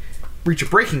until they reach a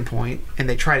breaking point, and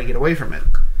they try to get away from it.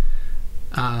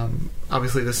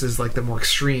 Obviously, this is like the more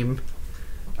extreme,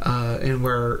 in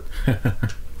where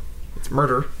it's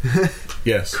murder,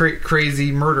 Yes.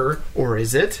 crazy murder, or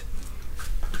is it?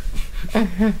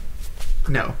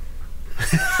 No.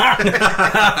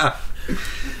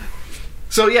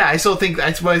 So yeah, I still think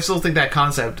that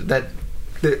concept that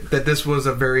this was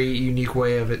a very unique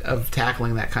way of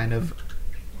tackling that kind of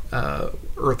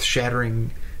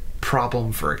earth-shattering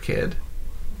problem for a kid.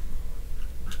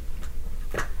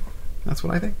 That's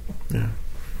what I think. Yeah.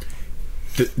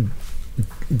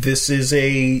 This is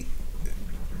a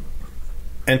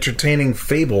entertaining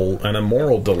fable and a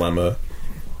moral dilemma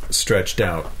stretched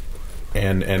out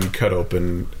and cut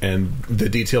open, and the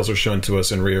details are shown to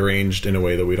us and rearranged in a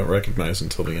way that we don't recognize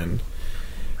until the end.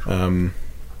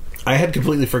 I had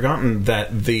completely forgotten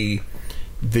that the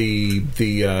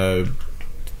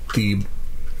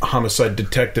homicide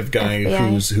detective guy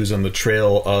FBI. who's on the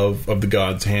trail of the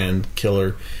God's Hand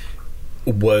killer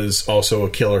was also a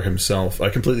killer himself. I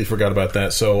completely forgot about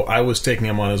that. So I was taking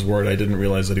him on his word. I didn't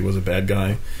realize that he was a bad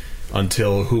guy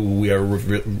until who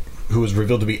was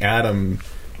revealed to be Adam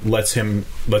lets him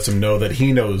know that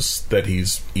he knows that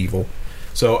he's evil.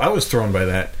 So I was thrown by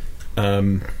that.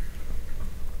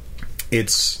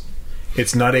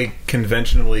 It's not a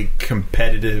conventionally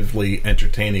competitively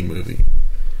entertaining movie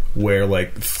where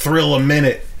like thrill a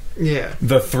minute. Yeah.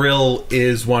 The thrill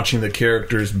is watching the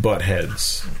characters butt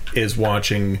heads. Is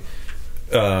watching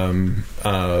I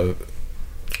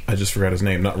just forgot his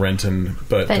name, not Renton,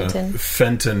 but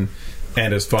Fenton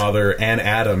and his father and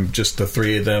Adam, just the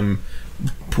three of them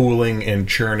pooling and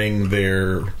churning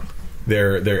their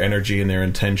energy and their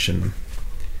intention.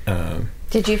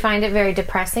 Did you find it very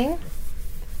depressing?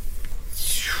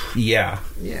 Yeah.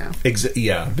 Yeah.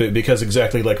 Because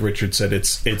exactly like Richard said,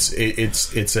 it's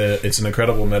an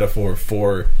incredible metaphor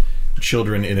for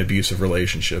children in abusive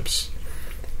relationships,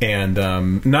 and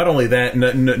not only that,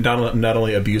 not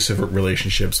only abusive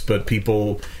relationships, but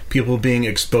people being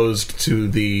exposed to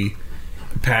the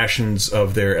passions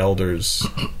of their elders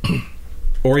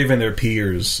or even their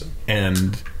peers,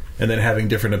 and then having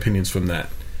different opinions from that,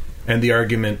 and the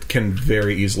argument can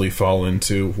very easily fall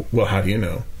into, well, how do you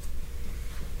know?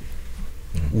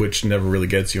 Which never really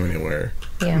gets you anywhere.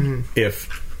 Yeah.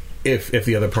 If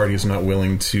the other party is not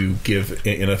willing to give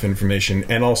enough information,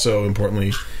 and also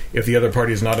importantly, if the other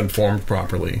party is not informed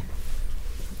properly,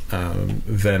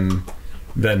 then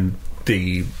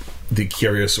the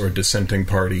curious or dissenting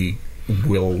party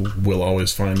will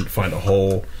always find a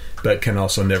hole that can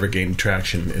also never gain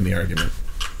traction in the argument.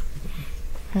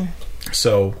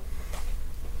 So,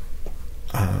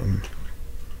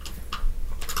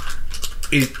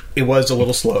 it was a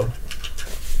little slow,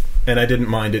 and I didn't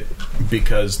mind it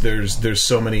because there's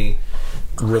so many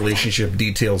relationship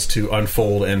details to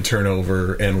unfold and turn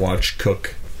over and watch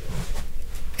cook,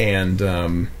 and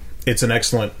it's an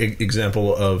excellent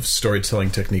example of storytelling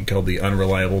technique called the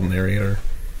unreliable narrator,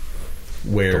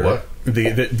 where The what?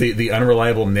 the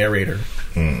unreliable narrator,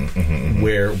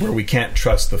 where we can't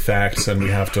trust the facts and we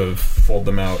have to fold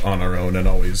them out on our own and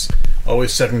always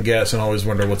second guess and always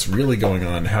wonder what's really going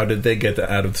on. How did they get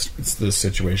out of this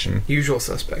situation? Usual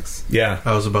suspects. Yeah,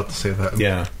 I was about to say that.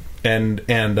 yeah, and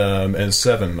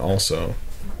Seven also,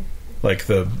 like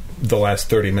the last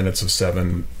 30 minutes of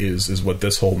Seven is what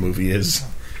this whole movie is.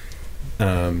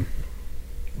 Yeah.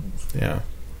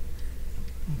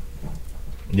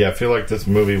 Yeah, I feel like this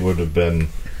movie would have been...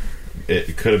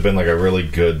 It could have been like a really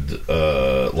good,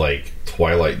 like,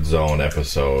 Twilight Zone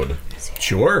episode.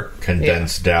 Sure.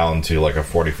 Condensed down to like a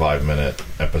 45-minute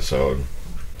episode.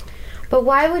 But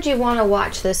why would you want to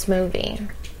watch this movie?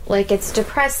 Like, it's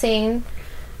depressing.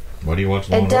 What do you watch?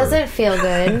 Law It and doesn't Order? feel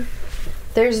good.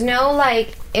 There's no,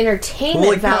 like, entertainment Well,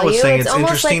 like Matt value. was saying, it's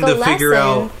almost interesting like a to figure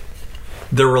lesson. out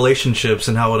their relationships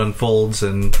and how it unfolds,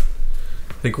 and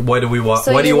like, why do we watch?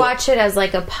 So why do you you watch it as,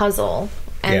 like, a puzzle,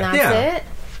 and Yeah. that's Yeah. it?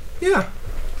 Yeah.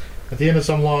 At the end of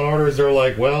some Law and Orders, they're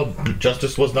like, well,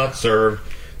 justice was not served.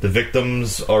 The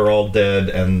victims are all dead,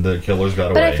 and the killers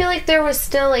got But away. I feel like there was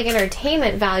still, like,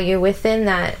 entertainment value within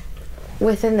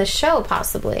the show,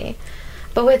 possibly.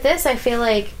 But with this, I feel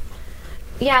like,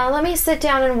 yeah, let me sit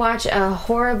down and watch a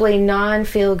horribly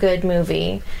non-feel-good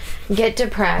movie, get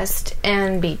depressed,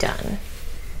 and be done.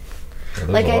 There's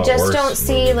Like, a I lot just worse don't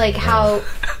see, movies like, than how...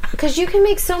 Because you can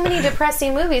make so many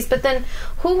depressing movies, but then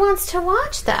who wants to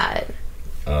watch that?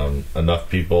 that. Enough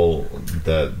people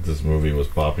that this movie was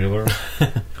popular.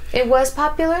 It was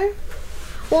popular?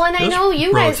 Well, and I It was know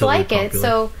you guys relatively like it, popular.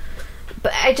 so...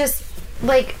 But I just,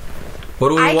 like... Why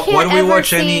do we? I Why can't do we ever watch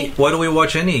see- any? Why do we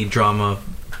watch any drama?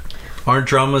 Aren't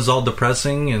dramas all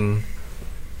depressing and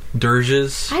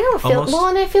dirges? I don't feel... almost? Well,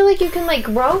 and I feel like you can, like,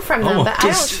 grow from them, Oh, but I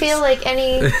don't just- feel like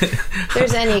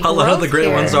there's any A lot of the growth great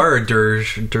here. ones are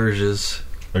dirges.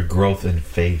 A growth in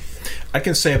faith. I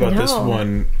can say about this No.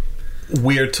 one,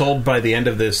 we are told by the end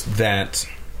of this that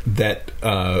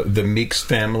the Meeks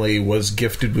family was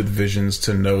gifted with visions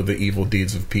to know the evil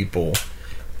deeds of people,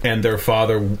 and their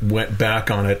father went back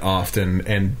on it often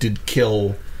and did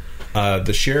kill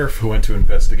the sheriff who went to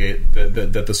investigate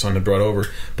that the son had brought over.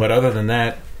 But other than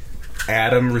that,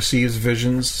 Adam receives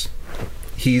visions.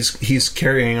 He's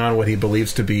carrying on what he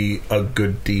believes to be a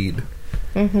good deed.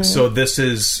 So this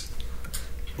is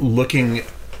looking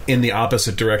in the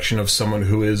opposite direction of someone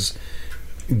who is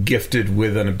gifted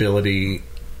with an ability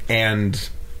and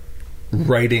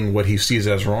righting what he sees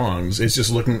as wrongs. It's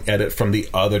just looking at it from the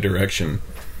other direction.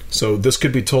 So this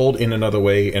could be told in another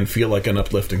way and feel like an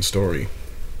uplifting story,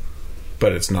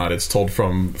 but it's not. It's told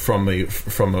from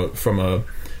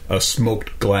a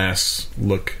smoked glass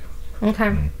look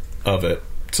Okay. of it.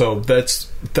 So that's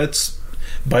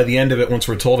by the end of it, once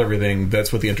we're told everything,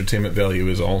 that's what the entertainment value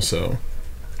is also.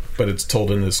 But it's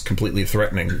told in this completely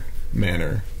threatening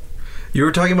manner. You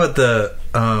were talking about the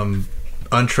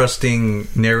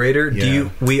untrusting narrator. Yeah.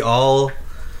 We all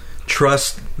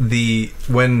trust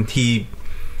when he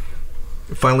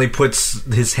finally puts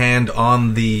his hand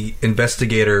on the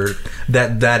investigator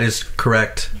that is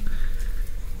correct?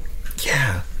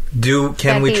 Yeah. Can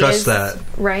That we he trust is- that?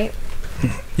 Right?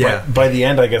 Yeah. By the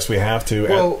end, I guess we have to.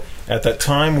 Well- at that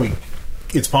time,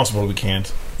 it's possible we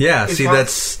can't. Yeah, It's see, not-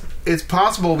 that's It's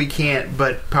possible we can't,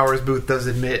 but Powers Booth does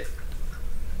admit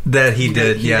that he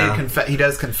did. he Yeah, he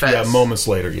does confess. Yeah, moments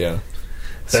later, yeah.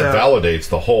 That So- validates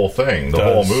the whole thing, the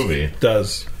whole Does. movie.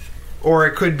 Does. Or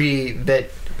it could be that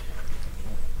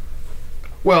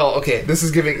Well, okay, this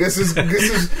is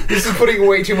putting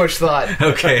way too much thought.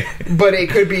 Okay. But it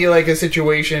could be like a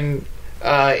situation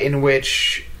in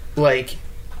which, like,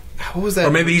 what was that?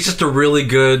 Or maybe he's just a really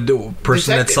good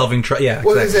person at Detective. solving yeah,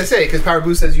 Well, exactly. as I say, because Power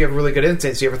Boo says you have really good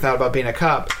instincts. You ever thought about being a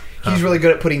cop? He's really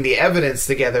good at putting the evidence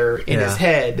together in his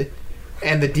head,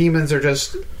 and the demons are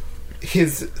just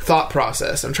his thought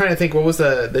process. I'm trying to think. What was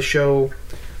the show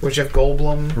with Jeff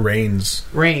Goldblum? Reigns.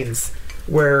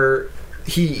 Where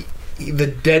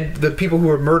the people who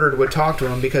were murdered would talk to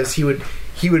him because he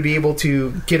would be able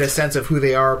to get a sense of who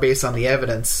they are based on the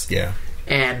evidence. Yeah.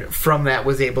 And from that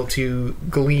was able to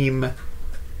gleam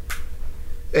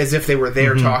as if they were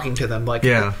there talking to them. Like,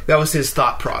 that was his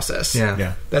thought process.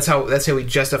 Yeah. That's how he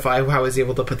justified how he was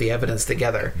able to put the evidence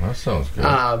together. That sounds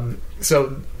good.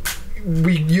 So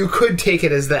you could take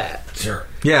it as that. Sure.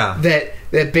 Yeah.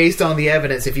 That based on the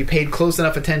evidence, if you paid close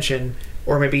enough attention,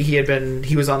 or maybe he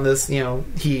was on this,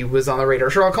 he was on the radar.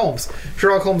 Sherlock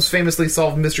Holmes famously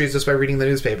solved mysteries just by reading the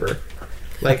newspaper.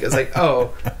 Like, it's like,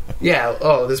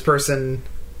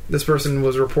 this person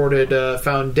was reported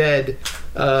found dead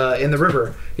in the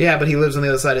river. Yeah, but he lives on the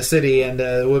other side of the city, and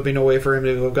there would be no way for him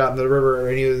to have gotten to the river.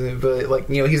 And he was, but like,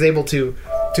 he's able to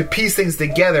piece things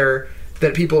together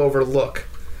that people overlook.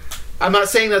 I'm not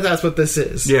saying that that's what this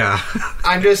is. Yeah.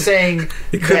 I'm just saying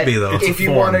it could be, though. If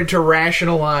you wanted to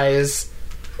rationalize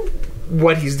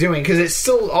what he's doing, because it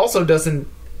still also doesn't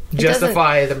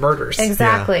justify the murders.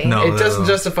 Exactly. Yeah. No, it doesn't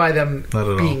justify them Not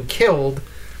at being all. killed,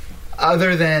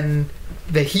 other than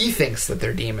that he thinks that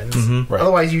they're demons. Mm-hmm. Right.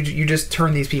 Otherwise, you just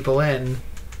turn these people in,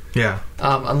 Yeah.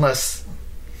 unless,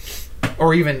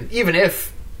 or even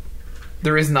if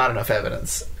there is not enough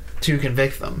evidence to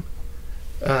convict them,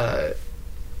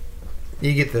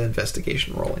 you get the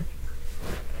investigation rolling.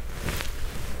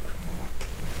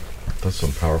 That's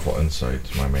some powerful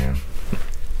insights, my man.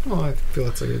 Oh, I feel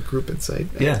it's like a group insight.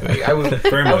 Yeah. I was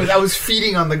Very much. I was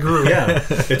feeding on the group. Yeah,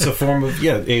 it's a form of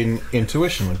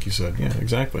intuition, like you said. Yeah,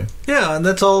 exactly. Yeah, and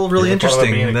that's all really You ever thought about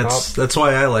interesting. being a That's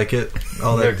why I like it.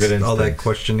 All They're good that instincts.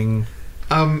 questioning.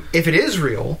 If it is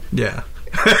real, Yeah.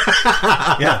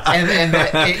 Yeah, and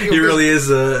that He really is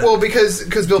a well, because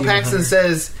Bill Demon Paxton hunter.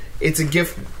 says it's a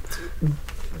gift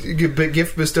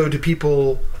bestowed to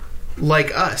people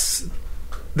like us.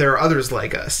 There are others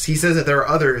like us. He says that there are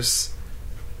others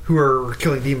who are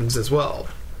killing demons as well.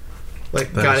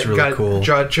 Like, That's really cool.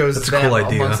 God chose That's a them cool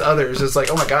idea. amongst others. It's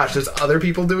like, oh my gosh, there's other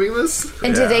people doing this.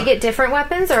 And do they get different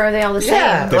weapons, or are they all the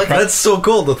Yeah. same? Like, that's so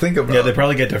cool to think about. yeah. They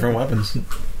probably get different weapons.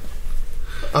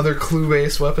 other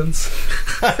clue-based weapons.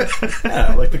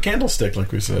 Yeah, like the candlestick,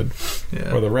 like we said,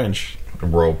 Yeah. or the wrench.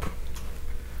 Rope.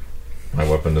 My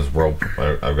weapon is rope.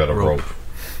 I've got a rope.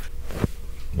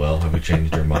 Well, have you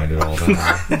changed your mind at all? Then?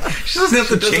 She doesn't have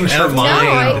to change her No,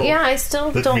 mind. I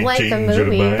still don't like the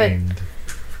movie, but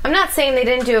I'm not saying they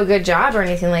didn't do a good job or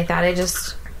anything like that. I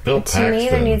just, Bill to me, there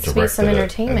Paxton needs to be some directed it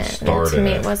entertainment. and starred To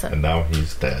me, in it wasn't. And now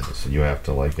he's dead, so you have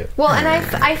to like it. Well, and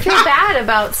I feel bad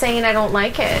about saying I don't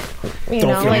like it. You Don't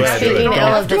know, feel like bad. speaking Don't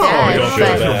ill of the No, dead. you don't feel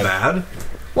But, feel bad. bad.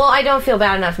 well, I don't feel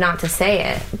bad enough not to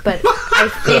say it. But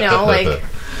like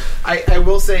I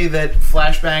will say that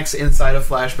flashbacks inside of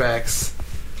flashbacks,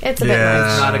 it's a bit Yeah.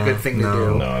 much. not a good thing to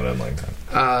do. No, I didn't like that.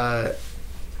 I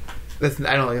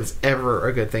don't think it's ever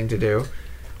a good thing to do.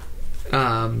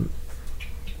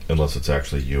 Unless it's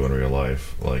actually you in real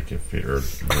life. Like if you're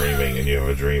dreaming and you have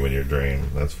a dream in your dream,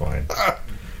 that's fine.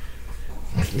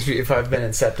 If I've been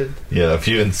incepted. Yeah, if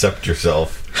you incept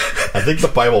yourself. I think the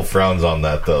Bible frowns on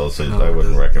that, though, so No, I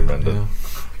wouldn't it recommend it.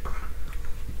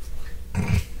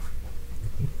 doesn't,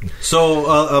 So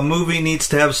a movie needs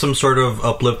to have some sort of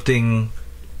uplifting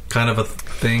kind of a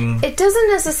thing. It doesn't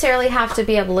necessarily have to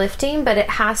be uplifting, but it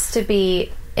has to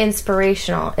be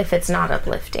inspirational if it's not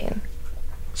uplifting.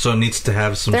 So it needs to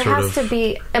have some There sort has of to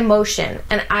be emotion.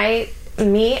 And I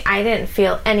didn't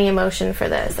feel any emotion for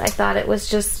this. I thought it was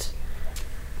just...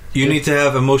 You need to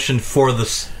have emotion for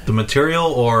the material,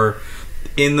 or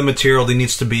in the material there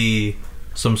needs to be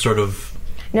some sort of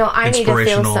No, I need to feel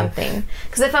inspirational- something.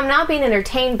 Because if I'm not being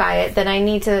entertained by it, then I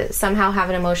need to somehow have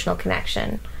an emotional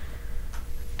connection.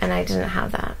 And I didn't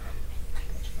have that.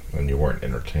 And you weren't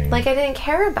entertained. Like, I didn't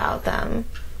care about them.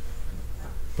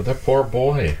 But that poor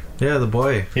boy. yeah, the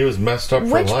boy. He was messed up for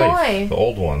Which life. boy? The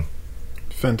old one.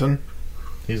 Fenton.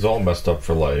 He's all messed up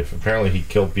for life. Apparently he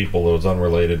killed people that was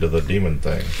unrelated to the demon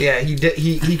thing. Yeah, he did.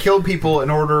 He killed people in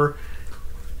order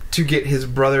to get his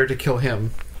brother to kill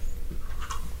him.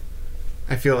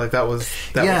 I feel like that was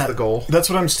the goal. That's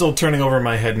what I'm still turning over in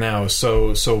my head now.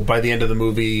 So by the end of the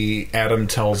movie, Adam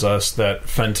tells us that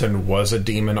Fenton was a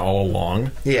demon all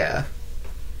along, Yeah.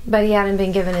 But he hadn't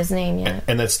been given his name yet.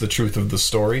 and that's the truth of the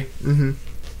story.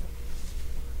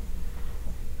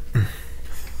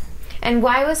 And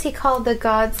why was he called the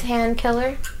God's Hand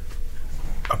Killer?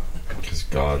 Because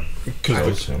God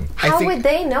chose him. How would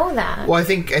they know that? Well, I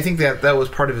think that was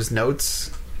part of his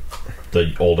notes.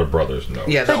 The older brothers know.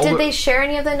 Yeah, But did they share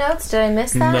any of the notes? Did I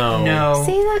miss that? No.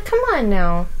 See that? Come on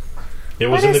now. It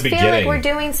was I in the just feel beginning. like we're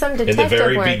doing some In detective the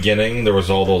very work. beginning, there was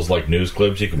all those like news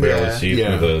clips you could barely Yeah. see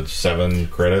Yeah. through the 7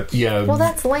 credits. Yeah, Well,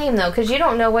 that's lame though, because you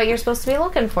don't know what you're supposed to be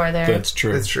looking for there. that's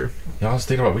true. That's true. Yeah, I was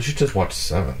thinking about we should just watch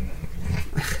 7.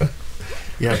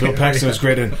 Yeah, Bill Paxton was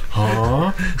great in.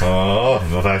 Huh? Oh,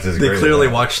 the fact is They great clearly at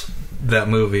that. watched that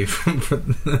movie.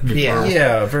 Yeah.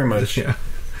 Yeah, very much. Yeah.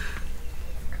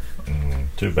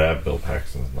 Too bad Bill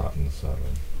Paxton's not in 7.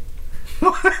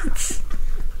 What?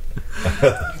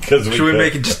 Because Should we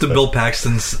make it just a Bill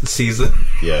Paxton season?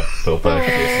 Yeah, Bill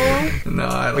Paxton. No,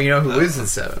 I Well, don't. you know who is in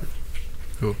 7?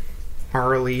 Who?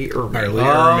 Harley Irving. Harley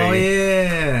Oh Irving.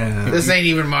 yeah. This ain't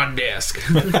even my desk.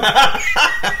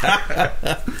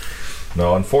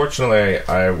 No, unfortunately,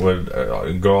 I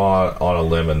would go on a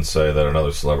limb and say that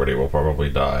another celebrity will probably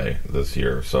die this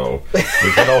year. So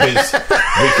we can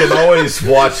always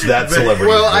watch that celebrity.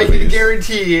 Well, I can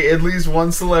guarantee at least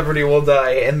one celebrity will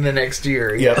die in the next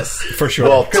year. Yes, for sure.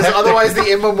 Well, Because otherwise the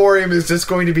in memoriam is just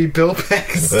going to be Bill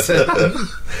Paxton.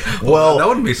 well, That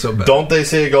wouldn't be so bad. don't they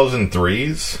say it goes in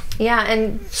 3s? Yeah,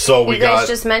 and So we you guys got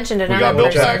just mentioned we another got Bill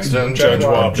person. Paxton, Judge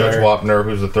Wapner. Judge Wapner,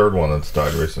 who's the third one that's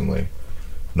died recently.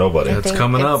 Nobody. I That's think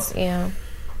coming it's- up. Yeah.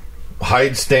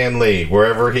 Hide Stan Lee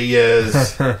wherever he is,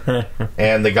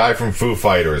 and the guy from Foo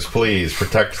Fighters. Please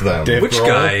protect them. Dave Which Grohl?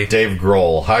 guy? Dave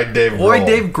Grohl. Hide Dave Grohl. Why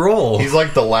Dave Grohl? He's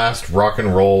like the last rock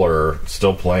and roller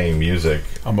still playing music.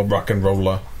 I'm a rock and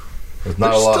roller. There's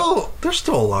not a lot. There's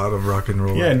still a lot of rock and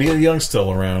roll. Yeah, Neil Young's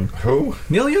still around. Who?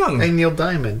 Neil Young and Neil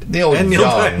Diamond. Neil and Neil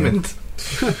Young. Diamond.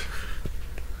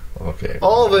 Okay.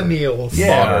 All the Neils.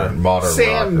 Yeah. Modern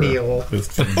Sam rocker. Neill.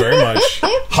 It's very much.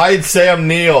 Hide Sam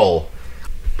Neill.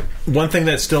 One thing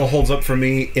that still holds up for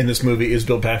me in this movie is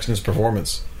Bill Paxton's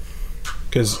performance.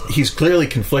 Because he's clearly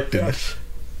conflicted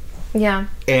Yeah.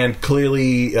 and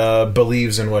clearly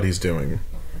believes in what he's doing.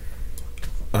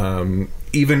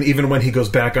 Even when he goes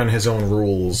back on his own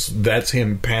rules, that's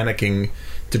him panicking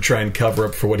to try and cover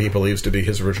up for what he believes to be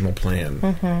his original plan.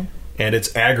 Mm-hmm. And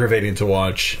it's aggravating to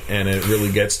watch, and it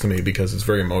really gets to me because it's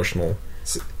very emotional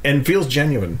and feels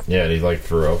genuine. Yeah, and he like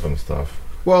threw up and stuff.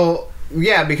 Well,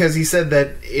 yeah, because he said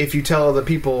that if you tell other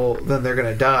people, then they're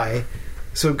going to die.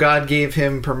 So God gave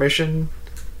him permission.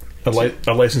 A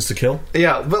license to kill?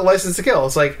 Yeah, but license to kill.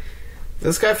 It's like,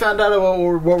 this guy found out about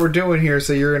what we're doing here,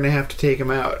 so you're going to have to take him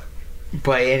out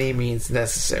by any means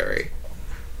necessary.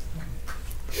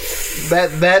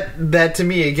 That to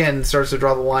me, again, starts to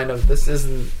draw the line of this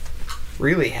isn't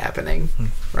really happening,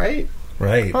 right?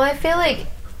 Right. Well, I feel like.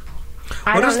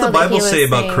 I What don't does know the that he Bible was say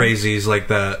about saying- crazies like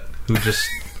that who just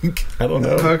I don't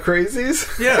know.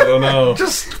 Crazies? yeah, I don't know.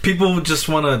 just people who just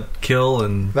want to kill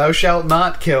and Thou shalt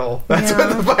not kill. That's Yeah.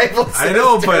 what the Bible says. I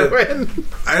know, but Darwin.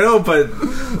 I don't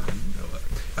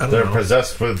They're know.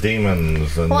 possessed with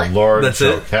demons, and Well, the Lord That's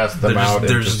shall it. cast them They're just- out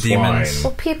they're into just swine. demons.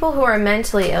 Well, people who are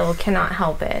mentally ill cannot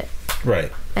help it.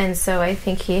 Right. And so I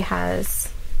think he has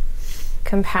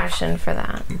compassion for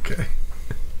that. Okay.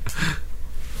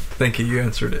 Thank you. You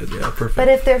answered it. Yeah, perfect. But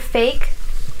if they're fake,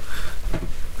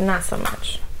 not so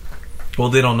much. Well,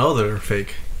 they don't know they're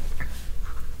fake.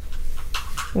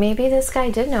 Maybe this guy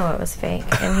did know it was fake,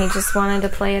 and he just wanted to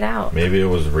play it out. Maybe it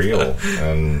was real,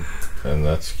 and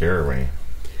that scared me.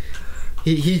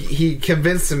 He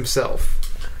convinced himself.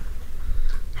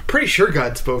 I'm pretty sure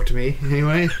God spoke to me.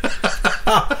 Anyway,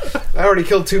 I already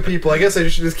killed 2 people. I guess I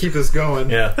should just keep this going.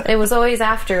 Yeah. It was always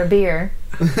after a beer.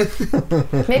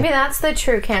 Maybe that's the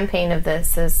true campaign of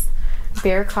this: is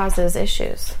beer causes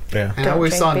issues. Yeah. And I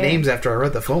always drink saw beer. names after I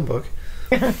read the phone book.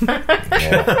 You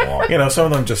know, some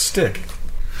of them just stick.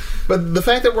 But the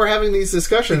fact that we're having these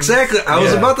discussions, Exactly. I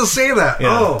was Yeah. about to say that.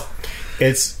 Yeah. Oh,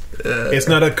 It's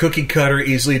not a cookie cutter,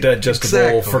 easily digestible,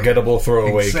 Exactly. forgettable,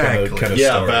 throwaway Exactly. kind of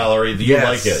Yeah, story. Valerie, do you Yes.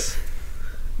 like it?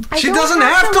 I She don't doesn't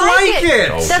have to like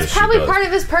it. Oh, yes, That's she probably does. part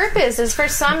of his purpose, is for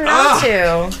some not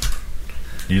to.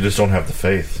 You just don't have the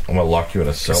faith. I'm gonna lock you in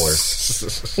a cellar.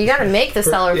 You got to make the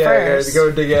cellar yeah, first.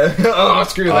 go dig it. Oh,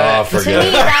 screw Oh, that. To me, forget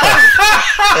it.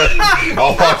 that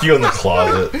I'll lock you in the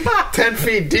closet. 10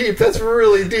 feet deep. That's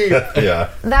really deep. Yeah.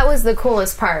 was the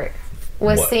coolest part.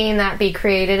 Was What? seeing that be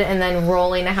created and then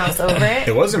rolling a house over It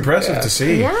it. was impressive to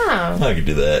see. Yeah. I could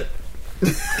do that.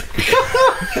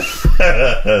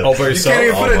 All very you can't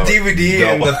even put a Oh,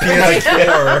 DVD in no. the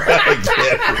PS4. I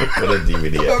can't put a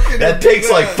DVD in. That takes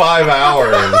like 5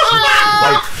 hours.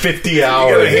 like 50 You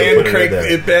hours. gotta to hand put crank in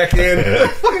there. it back in.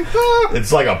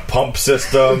 It's like a pump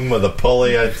system with a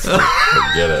pulley.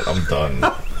 Forget it. I'm done.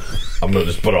 I'm gonna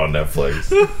just put it on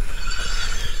Netflix.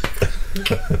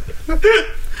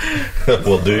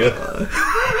 Well, do you?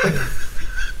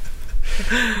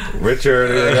 Richard,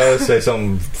 you gotta say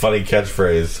some funny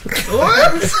catchphrase.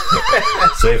 What?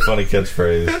 Say a funny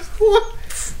catchphrase.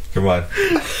 Come on.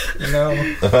 No.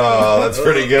 Oh, that's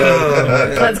pretty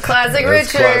good. That's classic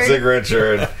That's Richard. classic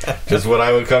Richard. Just what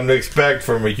I would come to expect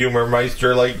from a humor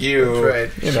meister like you.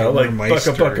 Right. You know, like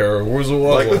Meister. Bucka Bucka or Wuzzle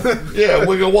Wuzzle. Like, yeah,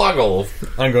 wiggle woggle.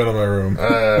 I'm going to my room.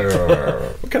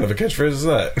 What kind of a catchphrase is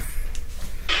that?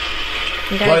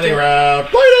 You gotta Lightning do, round.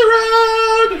 Lightning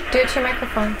round. do it to your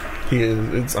microphone.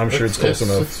 I'm sure it's close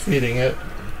enough. It's feeding it.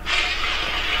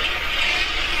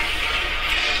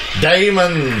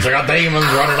 Demons! I got demons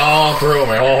running all through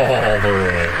me. All through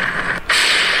me.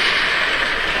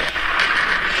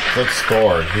 Let's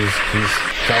score. He's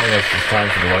telling us it's time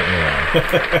for the lightning round.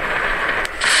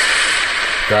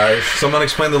 Guys, Someone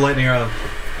explain the lightning round.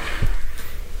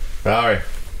 Valerie.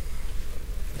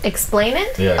 Explain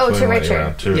it? Yeah, Oh, to explain lightning Richard.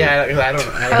 round, too. Yeah, I don't.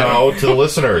 No, to the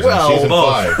listeners in season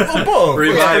both. 5. Both.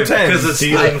 Revive, because it's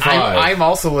Season 5. I'm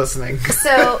also listening.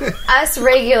 So, us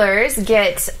regulars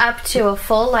get up to a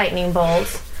full lightning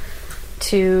bolt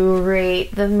to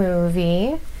rate the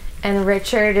movie, and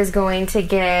Richard is going to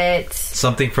get,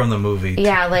 something from the movie.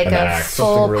 yeah, like An a axe,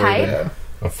 full something really pipe. bad.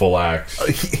 A full axe.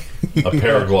 A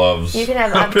pair of gloves. You can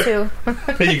have up to.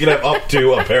 You can have up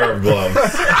to a pair of gloves.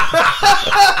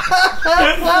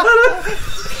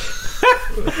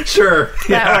 Sure.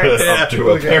 That works. Up to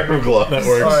a pair of gloves. That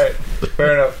works. All right,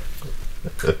 fair enough.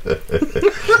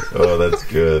 Oh, that's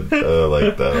good. I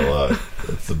like that a lot.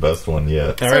 That's the best one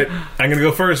yet. All right, I'm going to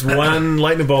go first. One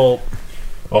lightning bolt.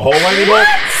 A whole lightning bolt?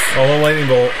 A whole lightning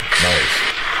bolt. Nice.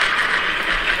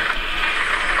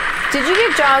 Did you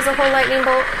give Jaws a whole lightning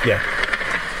bolt? Yeah.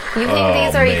 You think Oh,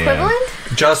 these are man. equivalent?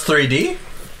 Just 3D?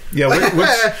 Yeah,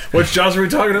 which Jaws are we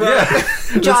talking about?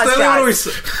 Yeah. Jaws,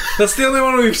 That's the only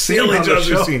one we've seen. The only on the Jaws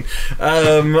we've show. seen.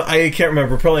 I can't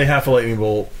remember. Probably half a lightning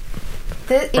bolt.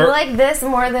 You like this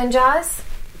more than Jaws?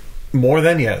 More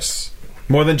than yes.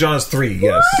 More than Jaws 3,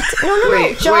 yes. No,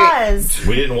 Wait, Jaws.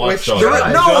 We didn't watch Jaws.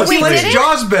 Jaws? No, We he likes didn't?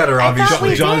 Jaws better, I thought obviously.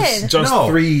 we Jaws, did. Jaws No.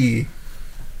 3.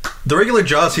 The regular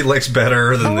Jaws he likes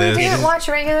better than Oh, we this. didn't watch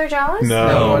regular Jaws?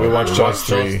 No, we watched Jaws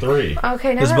Jaws 3. 3.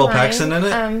 Okay, never Is Bill mind. Paxton in it?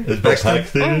 Is Bill Paxton?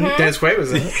 Paxton? Dennis Quaid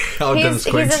was in it. Oh, He's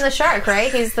in the shark, right?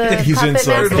 He's the He's puppet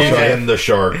inside the master. He's in the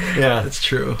shark. Yeah, That's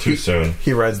true. Too soon.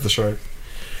 he rides the shark.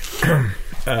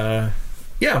 Yeah,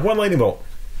 one lightning bolt.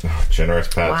 Generous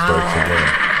Pat Wow. strikes again.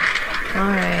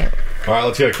 All right. All right,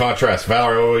 let's get a contrast.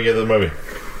 Valerie, what will we get to the movie?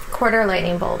 Quarter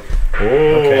lightning bolt. Oh,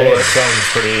 Okay. that sounds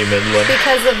pretty midland.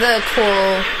 Because of the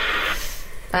cool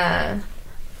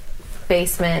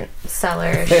basement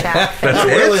cellar shack. I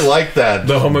really like that.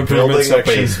 The home improvement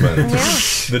building a section.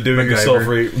 basement. The doing yourself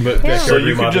So you can just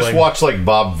remodeling. watch like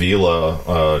Bob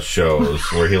Vila shows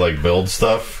where he like builds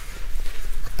stuff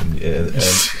and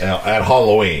at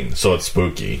Halloween, so it's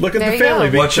spooky. Look at There the you family.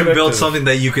 go. being Watch him build productive. something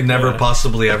that you could never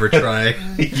possibly ever try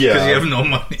because Yeah, you have no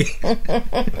money.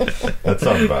 that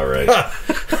sounds about right.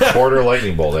 Quarter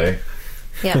lightning bolt, eh?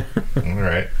 Yeah. All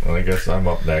right. Well, I guess I'm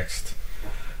up next.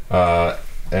 That's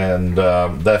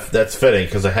fitting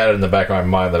because I had it in the back of my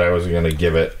mind that I was going to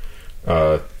give it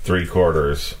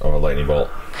 3/4 of a lightning bolt.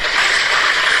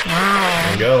 Wow.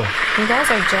 There you go. You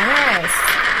guys are generous.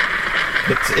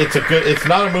 It's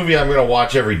not a movie I'm going to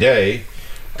watch every day.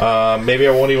 Maybe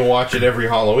I won't even watch it every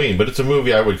Halloween, but it's a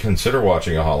movie I would consider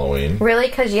watching a Halloween. Really?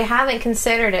 Because you haven't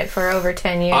considered it for over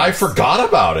 10 years. I forgot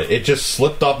about it. It just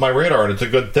slipped off my radar, and it's a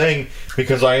good thing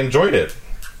because I enjoyed it.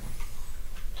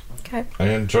 Okay. I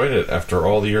enjoyed it after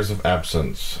all the years of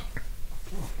absence.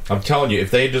 I'm telling you,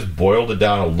 if they had just boiled it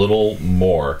down a little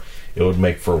more, it would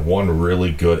make for one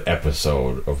really good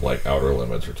episode of like Outer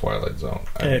Limits or Twilight Zone.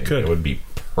 It could. It would be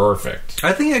perfect.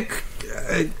 I think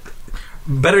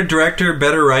better director,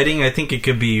 better writing. I think it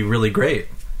could be really great.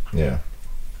 Yeah.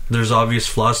 There's obvious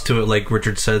flaws to it, like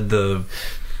Richard said. The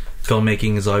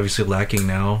filmmaking is obviously lacking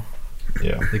now.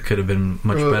 Yeah. It could have been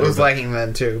much It better. was but- lacking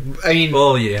then too. I mean,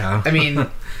 Well, yeah. I mean,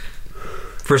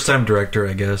 First time director,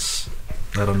 I guess.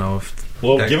 I don't know if.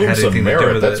 Well, that give him had some anything to do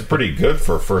merit. with That's it. pretty good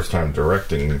for a first time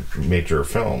directing major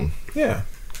film. Yeah.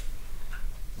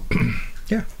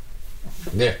 Yeah.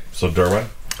 So Derwin.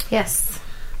 Yes.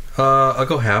 I'll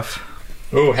go half.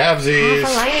 Ooh, halvesies.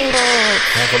 Half a lightning bolt.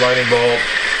 Half a lightning bolt.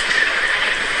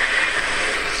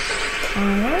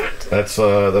 Alright.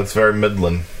 That's very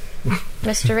Midland.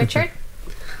 Mr. Richard?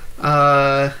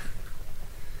 I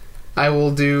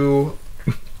will do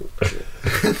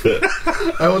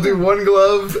I will do one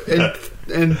glove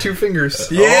and 2 fingers.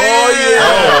 Yeah.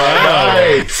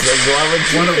 Nice. The glove and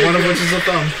two One of which is a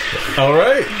thumb. All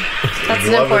right. That's an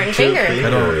glove and important two finger.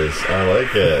 fingers. I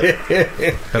like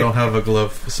it. I don't have a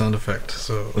glove sound effect,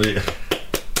 so Yeah.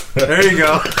 there you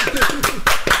go.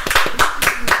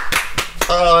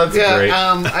 Oh, that's Yeah, great.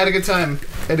 I had a good time.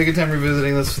 I had a good time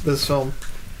revisiting this film,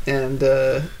 and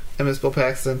I miss Bill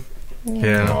Paxton.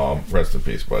 Yeah. Oh, rest in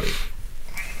peace, buddy.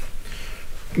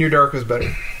 Near Dark was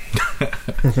better.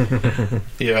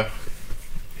 Yeah,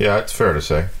 it's fair to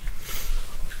say.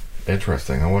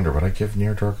 Interesting. I wonder, would I give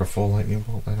Near Dark a full lightning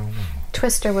bolt? I don't know.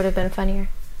 Twister would have been funnier.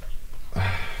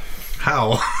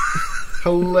 How?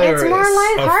 Hilarious. It's more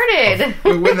lighthearted.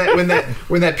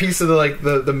 when that piece of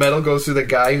the metal goes through the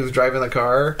guy who's driving the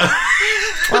car.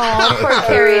 Oh, poor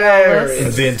Carrie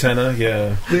Ellis. The antenna,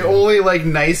 yeah. The only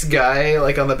nice guy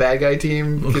on the bad guy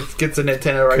team gets an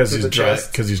antenna right through the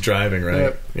chest. Because he's driving,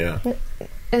 right? Yep. Yeah.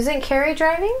 Isn't Carrie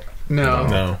driving? No.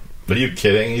 No. Are you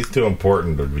kidding? He's too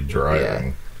important to be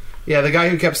driving. Yeah, the guy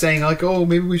who kept saying oh,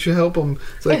 maybe we should help him.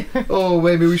 It's like, oh,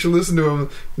 maybe we should listen to him.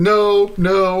 No,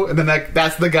 and then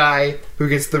that's the guy who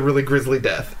gets the really grisly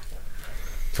death.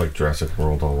 It's like Jurassic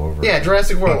World all over. Yeah,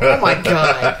 Jurassic World. Oh my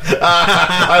god.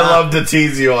 I love to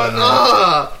tease you on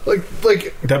that. Like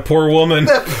That poor woman.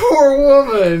 that poor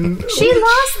woman. She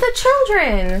lost the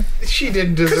children. She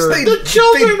didn't deserve They, it. The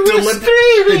children were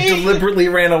they screaming. deliberately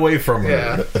ran away from her.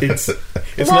 Yeah.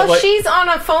 It's Well, not like she's on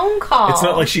a phone call. it's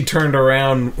not like she turned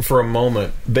around for a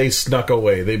moment. They snuck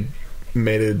away. They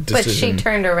made a But decision. she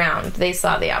turned around. They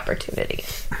saw the opportunity.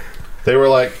 They were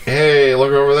like, "Hey,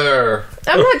 look over there."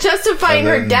 I'm not justifying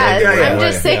her And then death. they- I'm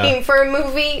yeah, just saying, for a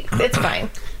movie, it's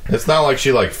fine. It's not like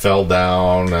she fell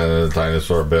down and a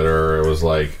dinosaur bit her. It was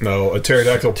like No, a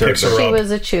pterodactyl picks her She up.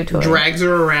 was a chew toy. Drags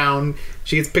her around.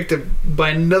 She gets picked up by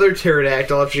another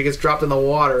pterodactyl after she gets dropped in the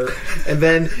water, and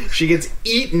then she gets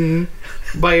eaten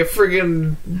by a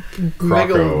friggin'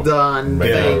 megalodon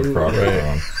thing.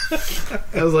 Crocodile.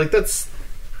 I was like, that's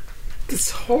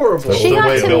horrible. She the got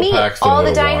way to Bill meet Paxton all the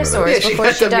would've wanted it. dinosaurs Yeah, she before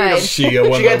got she to meet died. them. She She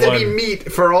won got that to be one.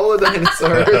 meat for all the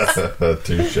dinosaurs.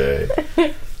 Touche.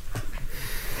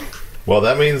 Well,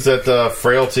 that means that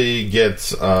Frailty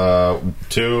gets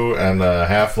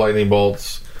 2.5 lightning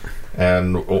bolts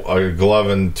and a glove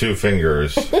and 2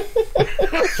 fingers.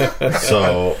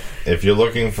 So, if you're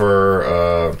looking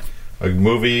for a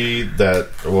movie that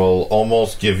will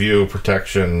almost give you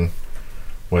protection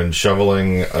when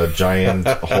shoveling a giant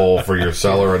hole for your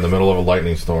cellar in the middle of a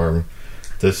lightning storm,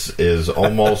 this is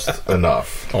almost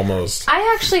enough. Almost.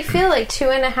 I actually feel like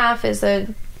 2.5 is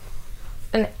an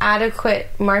adequate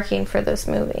marking for this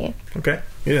movie. Okay.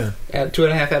 Yeah. At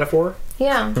 2.5 out of 4.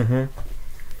 Yeah.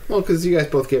 Well, because you guys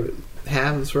both gave it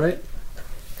halves, right?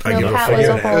 I No, give it a Pat full. was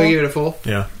a Oh, whole. you gave it a full.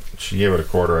 Yeah. She gave it a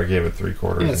quarter. I gave it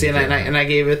 3/4. Yeah, see, and I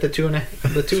gave it the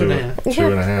 2.5. The 2.5.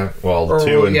 2.5. Well, Or,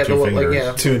 2 and yeah, 2 the- fingers.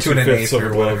 yeah. 2 and 2 and an 2/5 eighth of or a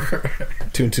glove. whatever.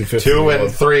 2 and 2/5. 2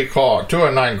 and 3/4. 2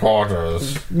 and 9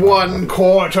 quarters. 1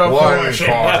 quarter 1 portion.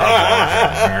 quarter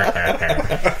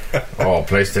portion. Oh,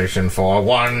 PlayStation 4.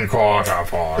 1 quarter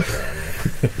portion.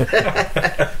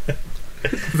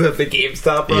 Is that the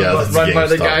GameStop run, Yeah, that's run by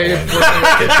the GameStop guy? one.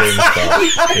 At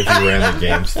GameStop. If you ran the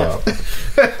GameStop.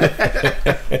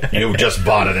 You just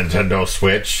bought a Nintendo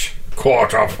Switch.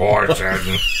 Quarter portion.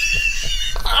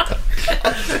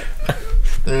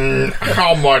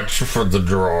 How much for the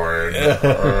droid?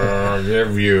 I'll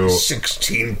give you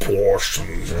 16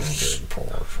 portions. 16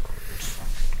 portions.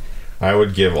 I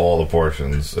would give all the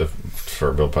portions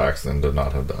for Bill Paxton to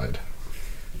not have died.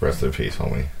 Rest in peace,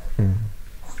 homie.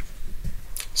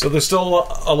 So there's still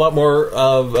a lot more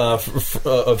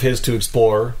of his to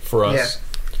explore for us.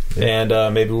 And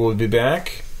maybe we'll be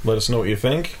back. Let us know what you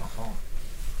think.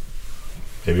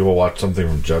 Maybe we'll watch something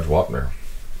from Judge Wapner.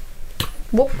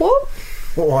 Whoop whoop.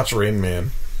 We'll watch Rain Man.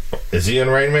 Is he in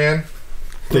Rain Man?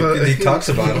 He talks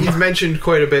about him. He's mentioned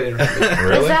quite a bit in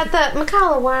Really? Is that the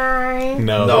Macalawine?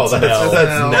 No, No, that's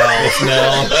that's Nell.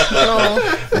 Nell. No.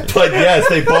 But yes,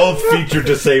 they both feature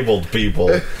disabled people.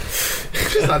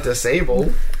 She's not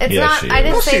disabled. It's Yeah, not. she I is.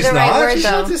 didn't No, say she's the right not. word, She's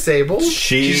though. not disabled. She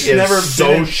She's is never been-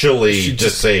 socially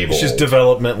disabled. She's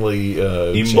developmentally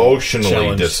emotionally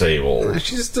challenged. disabled.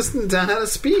 She just doesn't know how to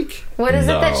speak. What is it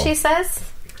that No. she says?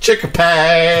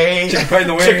 Chickapay. Chickapay in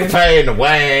the way. Chickapay in the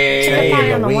way.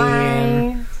 Chickapay on the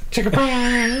wine.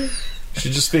 Chickapay.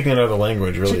 She's just speaking another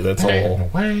language, really. That's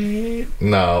all.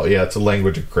 No, yeah, it's a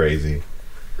language of crazy.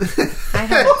 I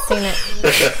haven't seen it.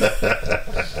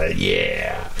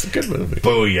 Yeah. It's a good movie.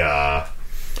 Booyah.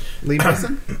 Lee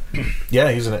Mason?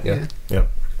 Yeah, he's in it. Yeah. Yeah.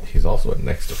 He's also in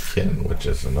Next of Kin, which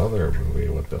is another movie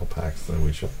with Bill Paxton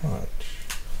we should watch.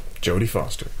 Jodie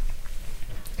Foster.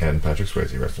 And Patrick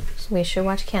Swayze, rest in peace. We should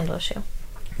watch Candle Shoe.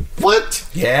 What?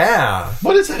 Yeah.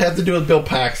 What does that have to do with Bill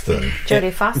Paxton?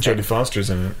 Jodie Foster. Jodie Foster's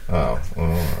in it. Oh, all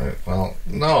right. Well,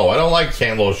 no, I don't like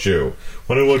Candle Shoe.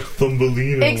 When I watch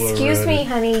Thumbelina. Excuse me,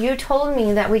 honey. You told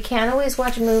me that we can't always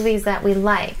watch movies that we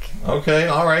like. Okay,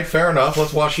 all right, fair enough.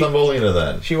 Let's watch Thumbelina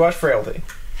then. She watched Frailty.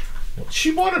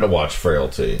 She wanted to watch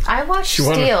Frailty. I watched She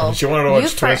wanted- Steel. she wanted to watch You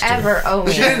Twister. forever owe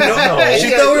me. She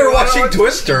thought we were watching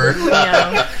Twister.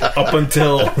 Yeah. Up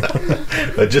until...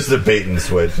 Just a bait and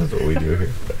switch. That's what we do here.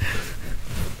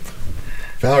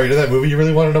 Valerie, you know that movie you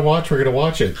really wanted to watch? We're going to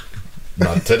watch it.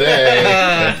 Not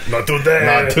today. Not today.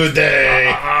 Not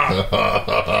today.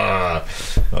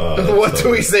 What do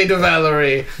we say to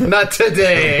Valerie? Not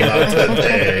today. Not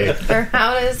today. Or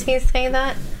how does he say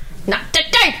that? Not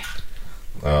today!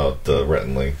 Oh, the Rhett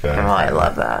and Link guy. Oh, I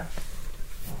love that.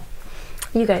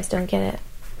 You guys don't get it,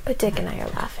 but Dick and I are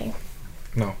laughing.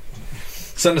 No.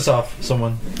 Send us off,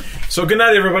 someone. So good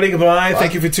night, everybody. Goodbye.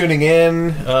 Thank you for tuning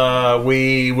in.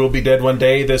 We will be dead one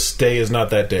day. This day is not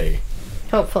that day.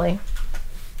 Hopefully.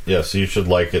 Yes, you should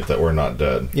like it that we're not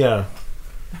dead. Yeah.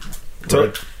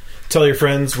 Right. Tell your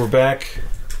friends we're back.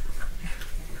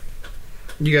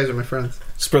 You guys are my friends.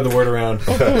 Spread the word around.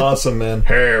 Awesome, man.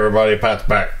 Hey, everybody, Pat's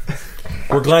back.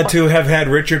 We're glad to have had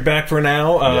Richard back for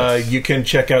now. Yes. You can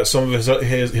check out some of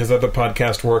his other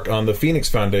podcast work on the Phoenix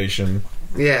Foundation.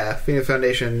 Yeah, Phoenix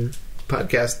Foundation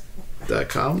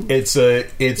podcast.com. It's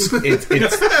It's Something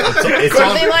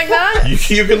on, like that?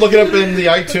 you can look it up in the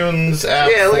iTunes app.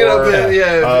 Yeah, look it up in-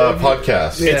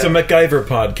 podcast. Yeah. It's a MacGyver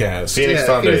podcast. Phoenix Yeah,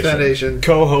 Foundation. Phoenix Foundation.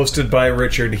 Co-hosted by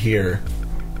Richard here.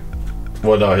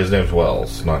 Well, no, his name's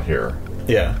Wells, not here.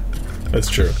 Yeah, that's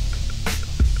true.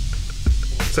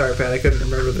 Sorry, Pat, I couldn't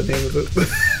remember the name of it.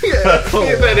 Yeah,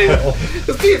 Phoenix Foundation.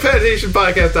 It's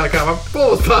PhoenixFoundationPodcast.com. I'm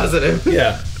almost positive.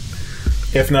 Yeah.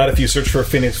 If not, if you search for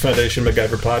Phoenix Foundation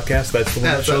MacGyver podcast, that's the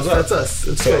one that shows up. That's us.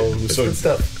 It's So- good. It's so- good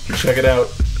stuff. Check it out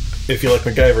if you like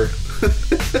MacGyver.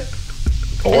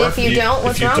 Or if you don't,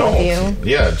 what's wrong with you?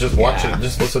 Yeah, just watch it.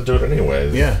 Just listen to it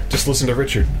anyway. Yeah, just listen to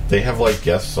Richard. They have like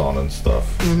guests on and stuff.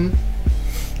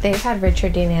 They've had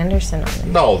Richard Dean Anderson on it.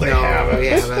 No, they No, haven't. we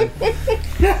haven't. But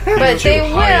Too they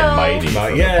high and will. mighty Not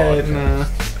for the yet. podcast.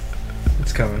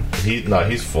 It's coming.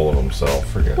 He's full of himself.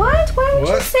 Forget. What? Why would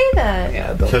you What? say that?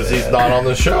 Yeah, Because he's not on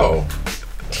the show.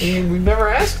 We've never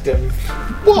asked him.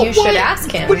 Well, You should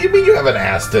ask him. What do you mean you haven't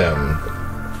asked him?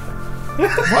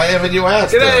 Why haven't you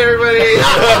asked Good him? night, everybody.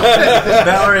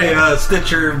 Valerie,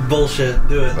 Stitcher bullshit.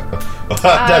 Do it.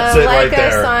 That's it right like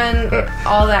us there. on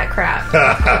all that crap.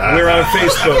 We're on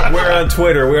Facebook. We're on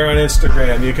Twitter. We're on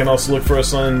Instagram. You can also look for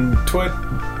us on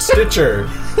Stitcher.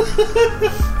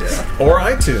 Or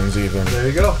iTunes, even. There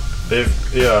you go.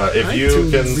 If you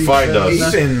iTunes can leaves find that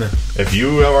us, Even. if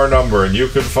you have our number and you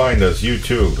can find us, you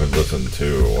too can listen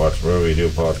to Watch Movie Do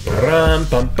Podcast. Rum,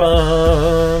 bum,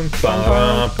 bum,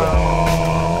 bum,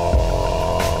 bum.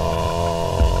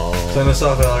 Send us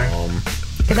off, Valerie.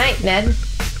 Good night, Ned.